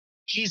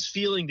 he's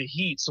feeling the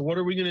heat. So what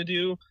are we going to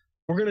do?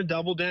 We're going to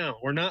double down.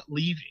 We're not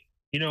leaving.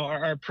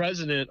 Our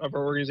president of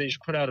our organization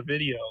put out a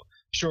video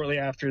shortly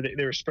after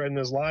they were spreading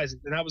those lies,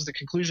 and that was the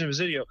conclusion of his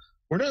video.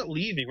 We're not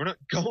leaving. We're not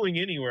going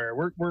anywhere.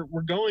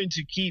 We're going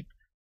to keep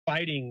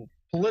fighting,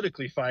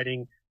 politically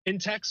fighting in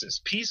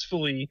Texas,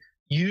 peacefully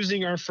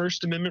using our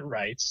First Amendment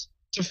rights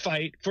to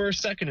fight for our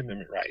Second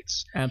Amendment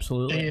rights.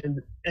 Absolutely.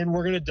 And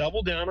we're going to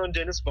double down on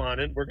Dennis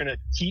Bonnen. We're going to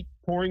keep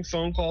pouring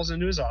phone calls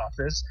into his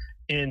office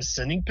and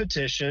sending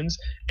petitions.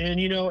 And,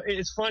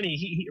 it's funny.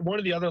 He one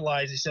of the other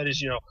lies he said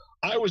is,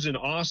 I was in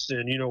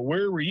Austin,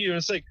 where were you? And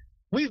it's like,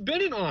 we've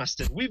been in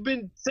Austin. We've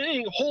been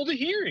saying, hold a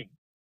hearing.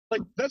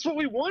 Like, that's what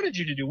we wanted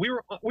you to do. We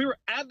were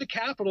at the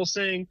Capitol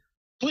saying,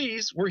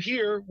 please, we're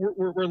here.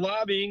 We're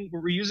lobbying.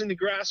 We're using the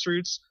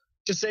grassroots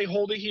to say,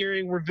 hold a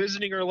hearing. We're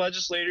visiting our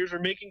legislators. We're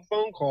making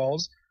phone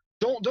calls.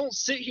 Don't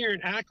sit here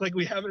and act like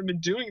we haven't been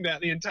doing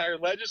that the entire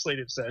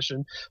legislative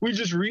session. We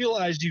just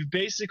realized you've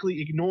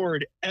basically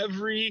ignored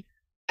every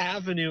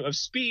avenue of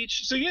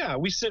speech. So yeah,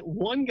 we sent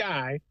one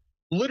guy,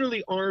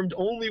 literally armed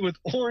only with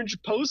orange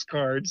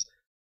postcards,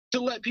 to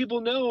let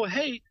people know,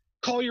 hey,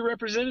 call your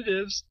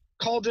representatives,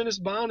 call Dennis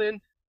Bonnen,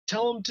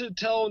 tell him to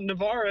tell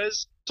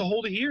Navarez to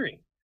hold a hearing.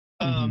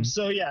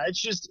 So yeah, it's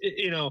just,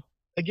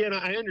 again,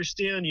 I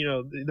understand,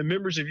 the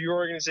members of your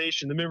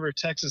organization, the member of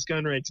Texas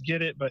Gun Rights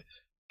get it, but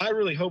I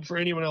really hope for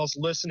anyone else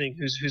listening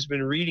who's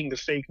been reading the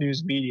fake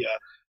news media,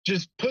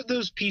 just put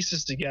those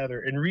pieces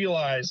together and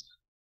realize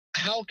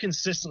how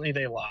consistently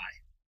they lie,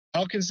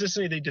 how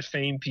consistently they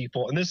defame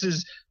people. And this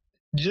is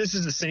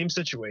the same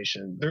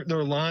situation.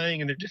 They're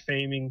lying and they're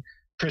defaming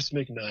Chris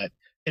McNutt.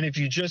 And if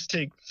you just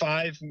take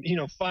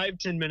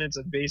 5-10 minutes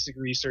of basic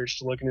research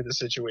to look into the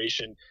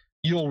situation,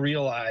 you'll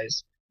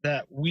realize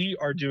that we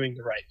are doing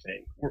the right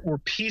thing. We're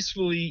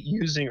peacefully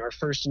using our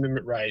First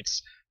Amendment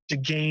rights to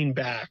gain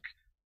back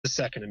the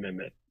Second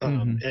Amendment.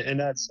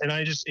 And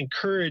I just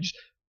encourage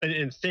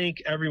and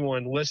thank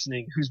everyone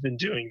listening who's been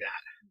doing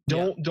that.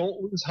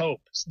 Don't lose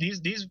hope.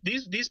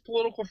 These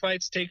political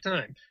fights take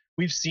time.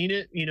 We've seen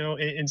it,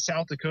 in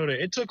South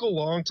Dakota. It took a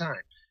long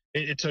time.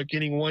 It took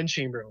getting one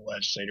chamber of the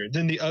legislature,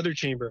 then the other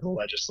chamber of the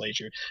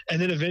legislature,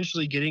 and then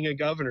eventually getting a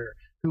governor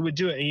who would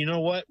do it. And you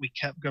know what? We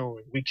kept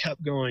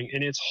going,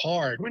 and it's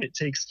hard when it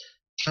takes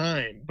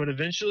time, but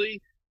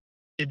eventually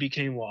it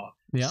became law.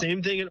 Yeah.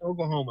 Same thing in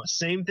Oklahoma,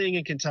 same thing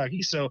in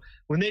Kentucky. So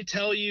when they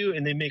tell you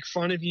and they make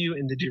fun of you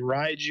and they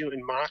deride you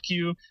and mock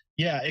you,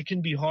 yeah, it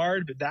can be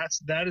hard, but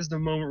that is the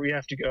moment we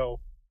have to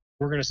go,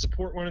 we're going to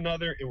support one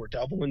another and we're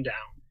doubling down.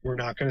 We're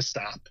not going to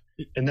stop.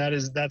 And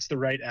that's the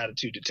right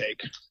attitude to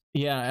take.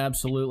 Yeah,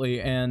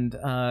 absolutely. And,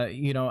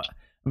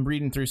 I'm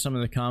reading through some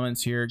of the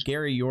comments here.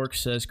 Gary York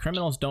says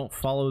criminals don't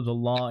follow the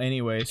law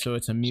anyway, so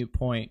it's a moot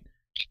point.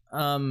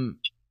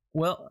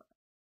 Well,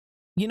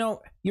 you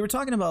were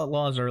talking about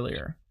laws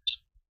earlier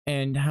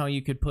and how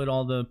you could put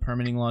all the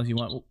permitting laws you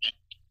want.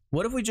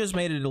 What if we just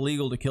made it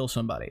illegal to kill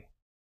somebody?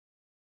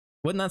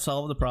 Wouldn't that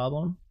solve the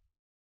problem?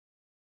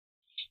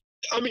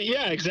 I mean,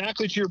 yeah,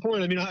 exactly to your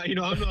point. I mean, I'm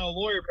not a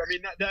lawyer, but I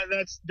mean,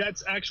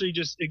 that's actually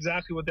just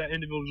exactly what that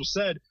individual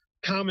said.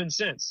 Common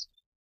sense.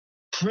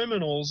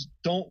 Criminals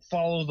don't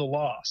follow the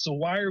law. So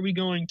why are we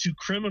going to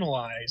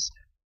criminalize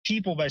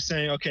people by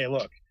saying, okay,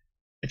 look,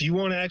 if you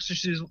want to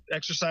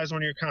exercise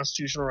one of your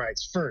constitutional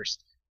rights,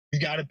 first, you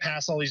got to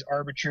pass all these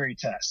arbitrary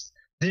tests.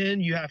 Then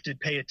you have to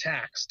pay a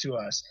tax to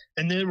us.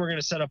 And then we're going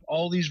to set up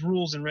all these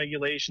rules and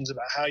regulations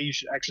about how you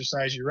should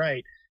exercise your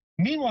right.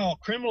 Meanwhile,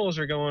 criminals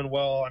are going,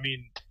 well, I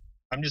mean,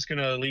 I'm just going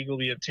to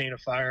legally obtain a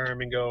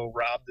firearm and go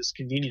rob this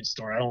convenience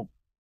store.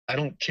 I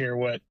don't care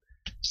what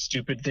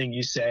stupid thing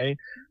you say.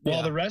 Yeah.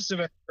 While the rest of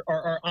it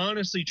are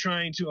honestly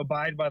trying to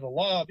abide by the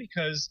law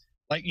because,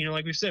 like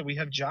we've said, we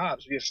have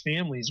jobs, we have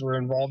families, we're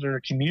involved in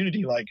our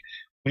community. Like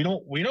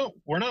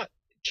we're not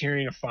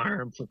carrying a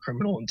firearm for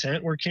criminal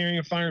intent. We're carrying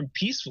a firearm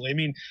peacefully. I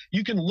mean,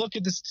 you can look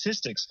at the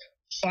statistics.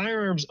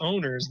 Firearms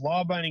owners,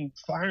 law-abiding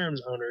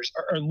firearms owners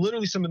are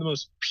literally some of the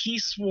most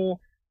peaceful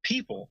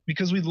people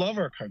because we love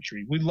our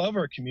country. We love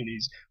our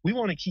communities. We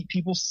want to keep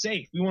people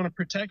safe. We want to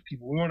protect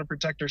people. We want to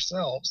protect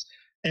ourselves.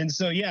 And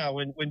so, yeah,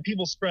 when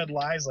people spread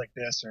lies like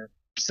this or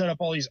set up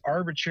all these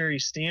arbitrary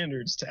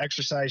standards to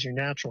exercise your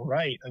natural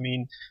right, I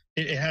mean,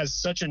 it has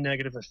such a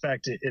negative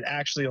effect. It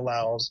actually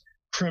allows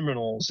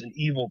criminals and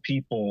evil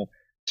people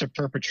to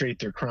perpetrate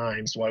their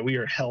crimes while we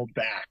are held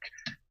back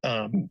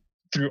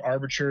through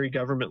arbitrary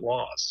government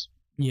laws.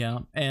 Yeah.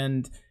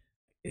 And,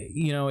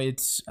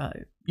 it's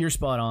you're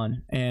spot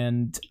on.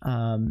 And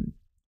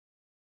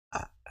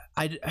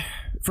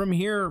from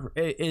here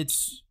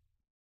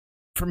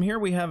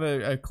we have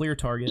a clear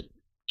target.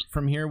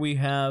 From here we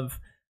have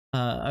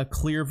a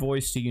clear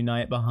voice to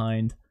unite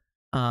behind.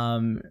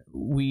 There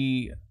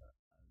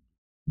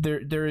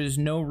is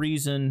no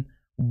reason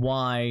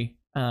why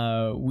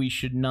we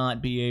should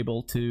not be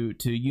able to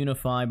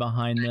unify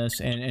behind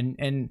this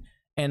and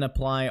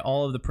apply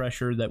all of the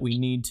pressure that we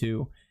need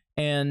to.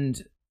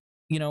 And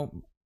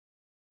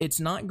it's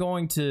not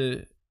going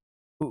to.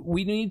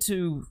 We need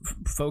to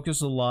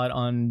focus a lot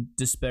on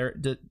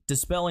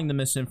dispelling the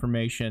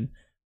misinformation.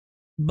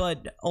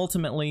 But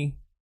ultimately,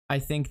 I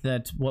think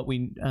that what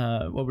we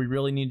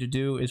really need to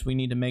do is we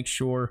need to make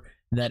sure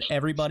that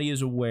everybody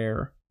is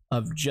aware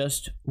of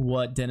just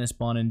what Dennis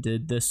Bonnen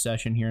did this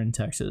session here in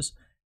Texas.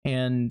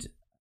 And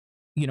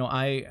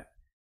I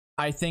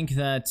think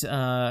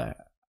that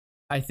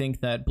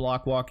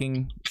block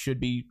walking should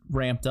be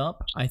ramped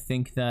up. I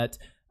think that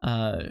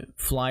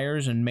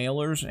flyers and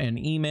mailers and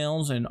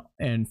emails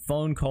and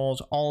phone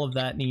calls, all of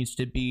that needs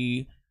to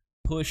be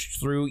pushed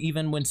through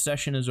even when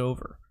session is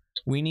over.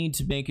 We need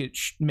to make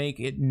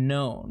it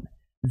known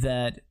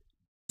that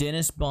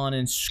Dennis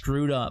Bonnen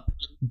screwed up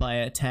by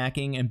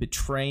attacking and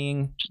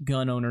betraying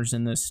gun owners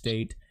in this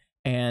state.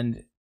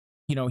 And,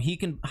 he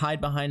can hide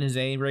behind his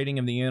A rating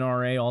of the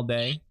NRA all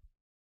day,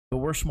 but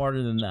we're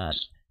smarter than that.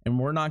 And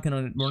we're not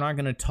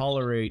gonna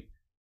tolerate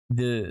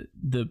the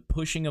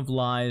pushing of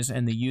lies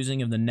and the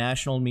using of the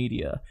national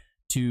media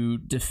to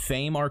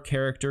defame our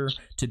character,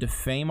 to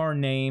defame our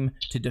name,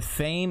 to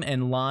defame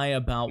and lie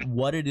about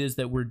what it is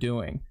that we're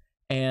doing.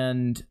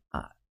 And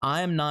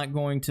I'm not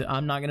going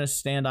to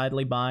stand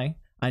idly by.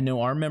 I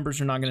know our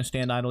members are not going to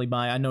stand idly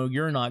by. I know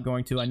you're not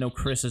going to. I know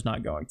Chris is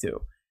not going to.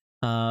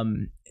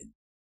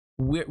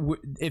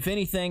 If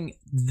anything,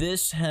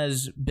 this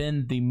has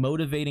been the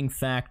motivating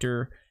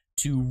factor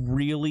to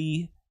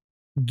really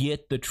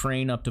get the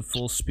train up to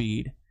full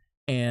speed.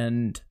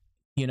 And,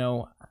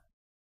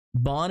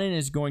 Bonnen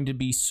is going to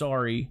be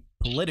sorry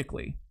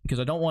politically, because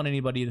I don't want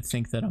anybody to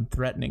think that I'm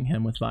threatening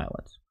him with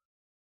violence.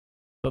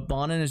 But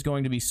Bonnen is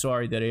going to be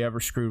sorry that he ever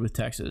screwed with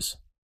Texas.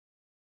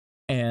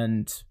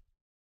 And,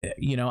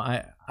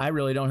 I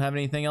really don't have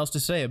anything else to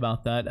say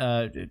about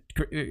that.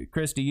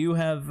 Chris, do you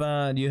have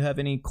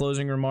any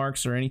closing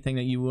remarks or anything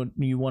that you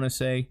want to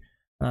say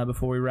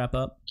before we wrap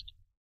up?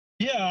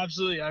 Yeah,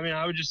 absolutely. I mean,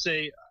 I would just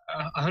say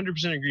 100%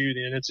 agree with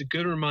you. And it's a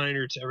good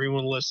reminder to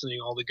everyone listening,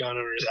 all the gun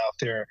owners out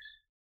there,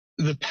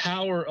 the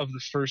power of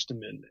the First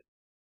Amendment.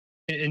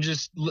 and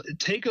just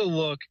take a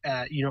look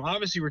at,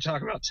 obviously we're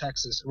talking about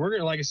Texas. We're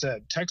going to, like I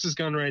said, Texas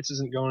gun rights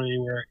isn't going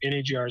anywhere.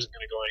 NAGR isn't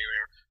going to go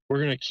anywhere. We're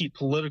going to keep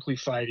politically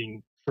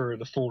fighting for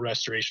the full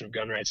restoration of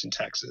gun rights in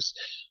Texas.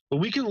 But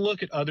we can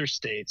look at other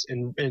states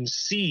and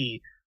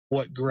see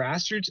what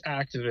grassroots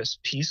activists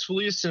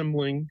peacefully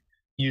assembling,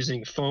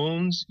 using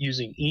phones,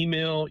 using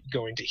email,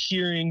 going to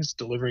hearings,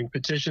 delivering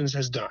petitions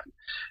has done.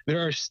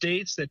 There are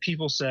states that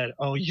people said,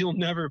 oh, you'll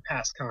never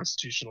pass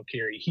constitutional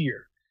carry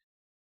here.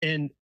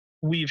 And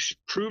we've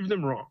proved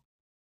them wrong.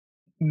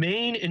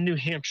 Maine and New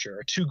Hampshire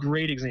are two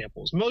great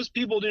examples. Most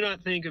people do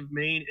not think of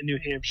Maine and New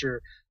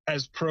Hampshire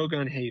as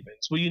pro-gun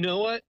havens. Well, you know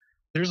what?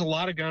 There's a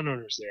lot of gun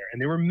owners there, and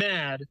they were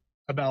mad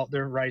about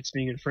their rights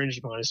being infringed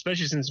upon,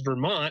 especially since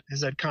Vermont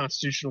has had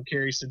constitutional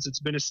carry since it's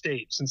been a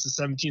state, since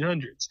the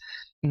 1700s.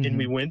 Mm-hmm. And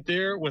we went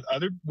there with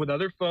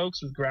other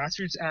folks, with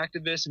grassroots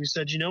activists, and we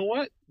said, you know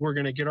what? We're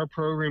going to get our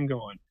program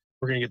going.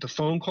 We're going to get the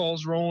phone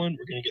calls rolling.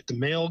 We're going to get the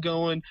mail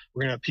going.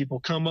 We're going to have people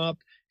come up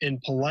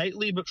and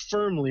politely but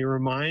firmly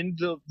remind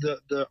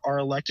our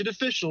elected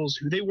officials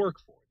who they work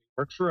for.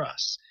 They work for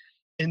us.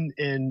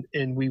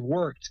 And we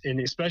worked, and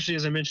especially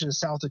as I mentioned in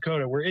South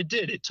Dakota, where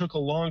it took a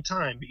long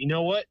time, but you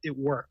know what? It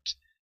worked.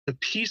 The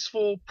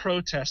peaceful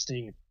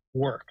protesting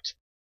worked.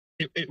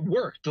 It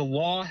worked. The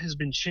law has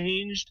been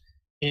changed,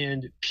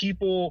 and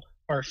people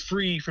are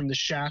free from the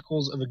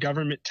shackles of a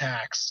government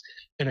tax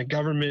and a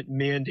government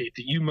mandate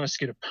that you must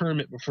get a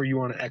permit before you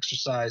want to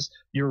exercise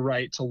your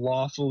right to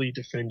lawfully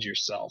defend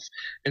yourself.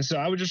 And so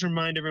I would just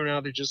remind everyone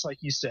out there, just like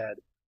you said,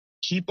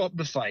 keep up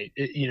the fight.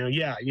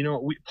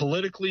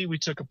 Politically, we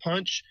took a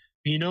punch.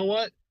 But you know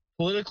what?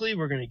 Politically,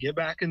 we're going to get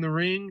back in the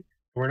ring.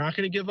 We're not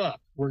going to give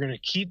up. We're going to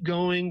keep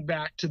going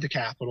back to the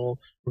Capitol.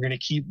 We're going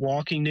to keep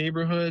walking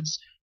neighborhoods.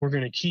 We're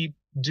going to keep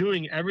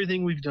doing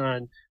everything we've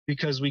done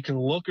because we can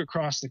look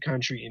across the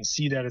country and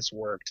see that it's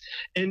worked.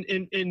 And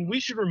we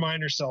should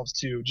remind ourselves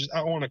too,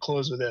 I want to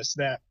close with this,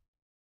 that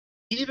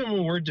even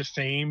when we're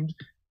defamed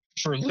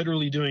for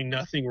literally doing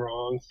nothing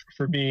wrong,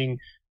 for being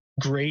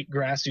great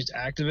grassroots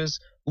activists,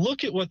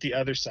 look at what the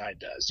other side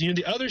does.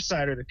 The other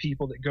side are the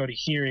people that go to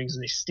hearings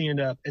and they stand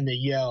up and they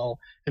yell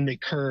and they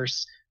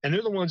curse, and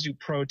they're the ones who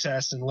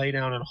protest and lay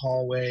down in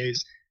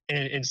hallways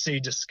and say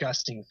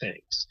disgusting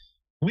things.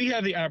 We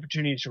have the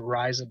opportunity to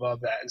rise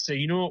above that and say,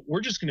 you know what,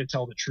 we're just going to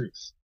tell the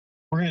truth.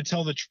 We're going to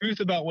tell the truth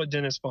about what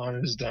Dennis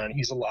Bonnen has done.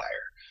 He's a liar.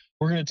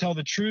 We're going to tell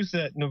the truth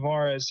that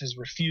Navarez has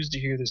refused to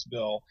hear this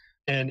bill,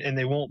 and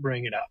they won't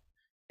bring it up.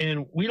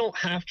 And we don't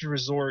have to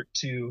resort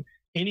to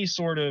any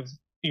sort of,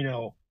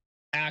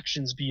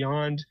 actions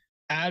beyond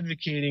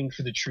advocating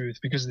for the truth,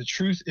 because the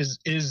truth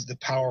is the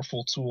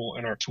powerful tool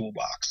in our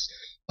toolbox.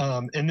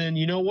 And then,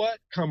 you know what?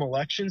 Come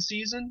election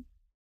season,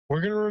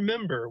 we're going to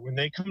remember when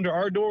they come to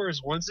our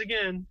doors once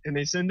again and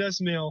they send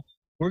us mail,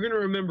 we're going to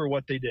remember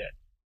what they did.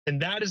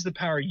 And that is the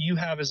power you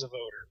have as a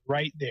voter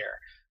right there,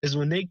 is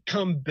when they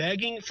come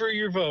begging for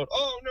your vote.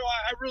 Oh, no,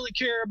 I really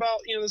care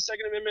about, the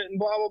Second Amendment and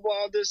blah, blah,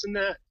 blah, this and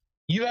that.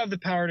 You have the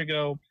power to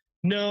go,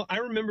 no, I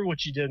remember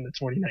what you did in the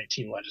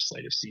 2019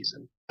 legislative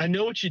season. I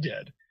know what you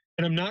did,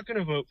 and I'm not going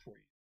to vote for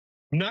you.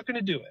 I'm not going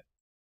to do it.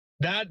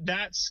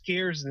 That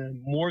scares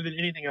them more than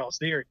anything else.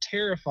 They are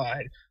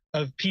terrified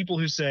of people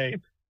who say,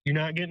 you're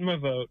not getting my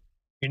vote,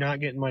 you're not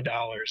getting my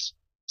dollars,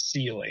 see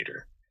you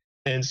later.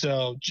 And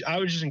so I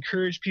would just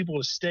encourage people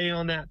to stay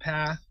on that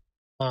path.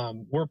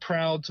 We're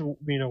proud to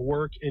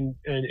work in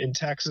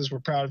Texas. We're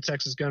proud of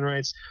Texas gun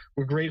rights.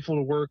 We're grateful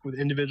to work with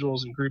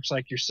individuals and groups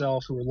like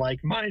yourself who are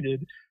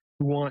like-minded,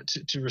 who want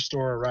to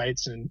restore our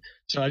rights. And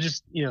so I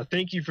just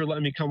thank you for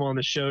letting me come on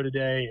the show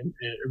today, and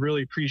I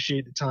really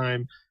appreciate the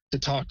time to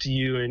talk to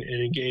you and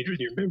engage with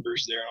your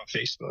members there on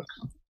Facebook.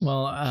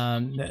 Well,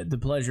 the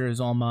pleasure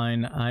is all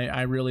mine.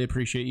 I really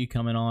appreciate you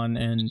coming on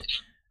and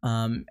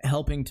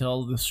helping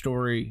tell the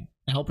story,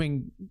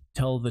 helping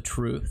tell the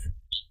truth,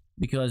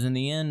 because in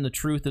the end, the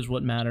truth is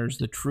what matters.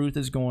 The truth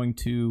is going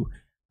to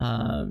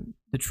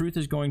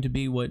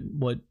be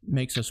what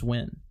makes us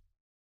win.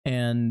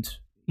 And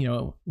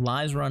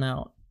lies run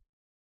out.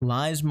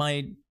 Lies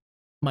might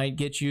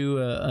get you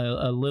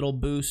a little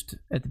boost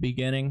at the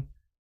beginning,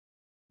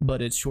 but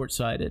it's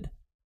short-sighted.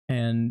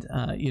 And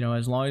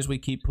as long as we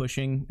keep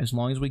pushing, as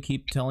long as we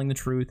keep telling the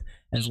truth,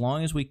 as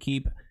long as we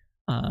keep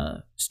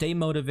stay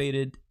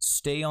motivated,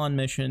 stay on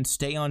mission,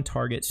 stay on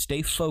target,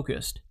 stay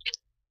focused,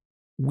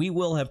 we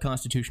will have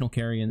constitutional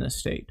carry in this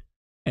state,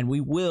 and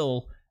we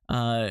will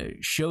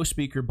show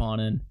Speaker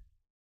Bonnen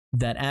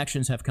that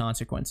actions have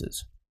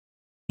consequences.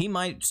 He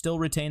might still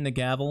retain the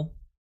gavel,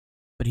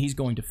 but he's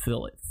going to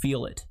feel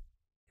it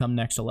come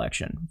next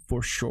election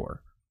for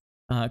sure.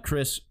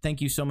 Chris,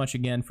 thank you so much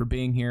again for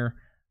being here.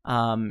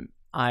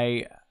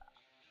 I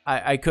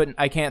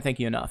can't thank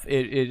you enough.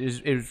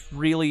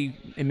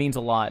 It means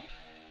a lot.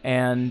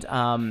 And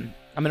I'm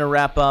going to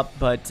wrap up,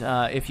 but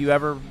if you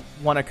ever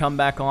want to come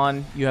back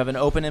on, you have an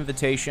open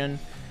invitation.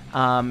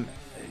 To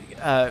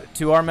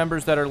our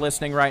members that are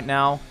listening right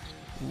now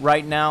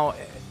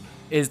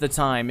is the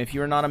time. If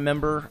you're not a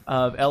member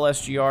of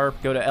LSGR,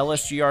 go to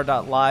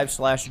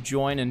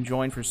lsgr.live/join and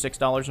join for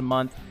 $6 a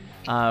month.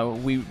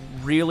 We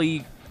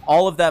really,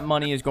 all of that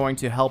money is going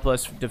to help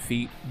us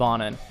defeat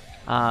Bonin.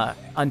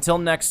 Until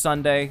next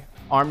Sunday,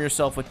 arm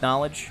yourself with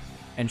knowledge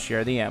and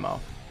share the ammo.